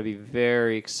think you're going to be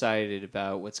very excited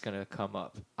about what's going to come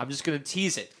up. I'm just going to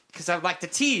tease it, because I like to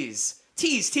tease.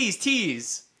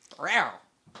 Tease. Row.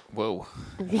 Whoa.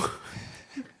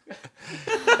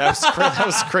 that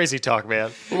was crazy talk,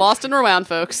 man. Lost and Rewound,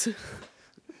 folks.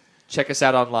 Check us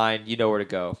out online. You know where to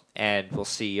go. And we'll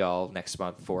see y'all next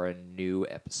month for a new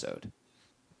episode.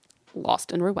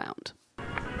 Lost and Rewound.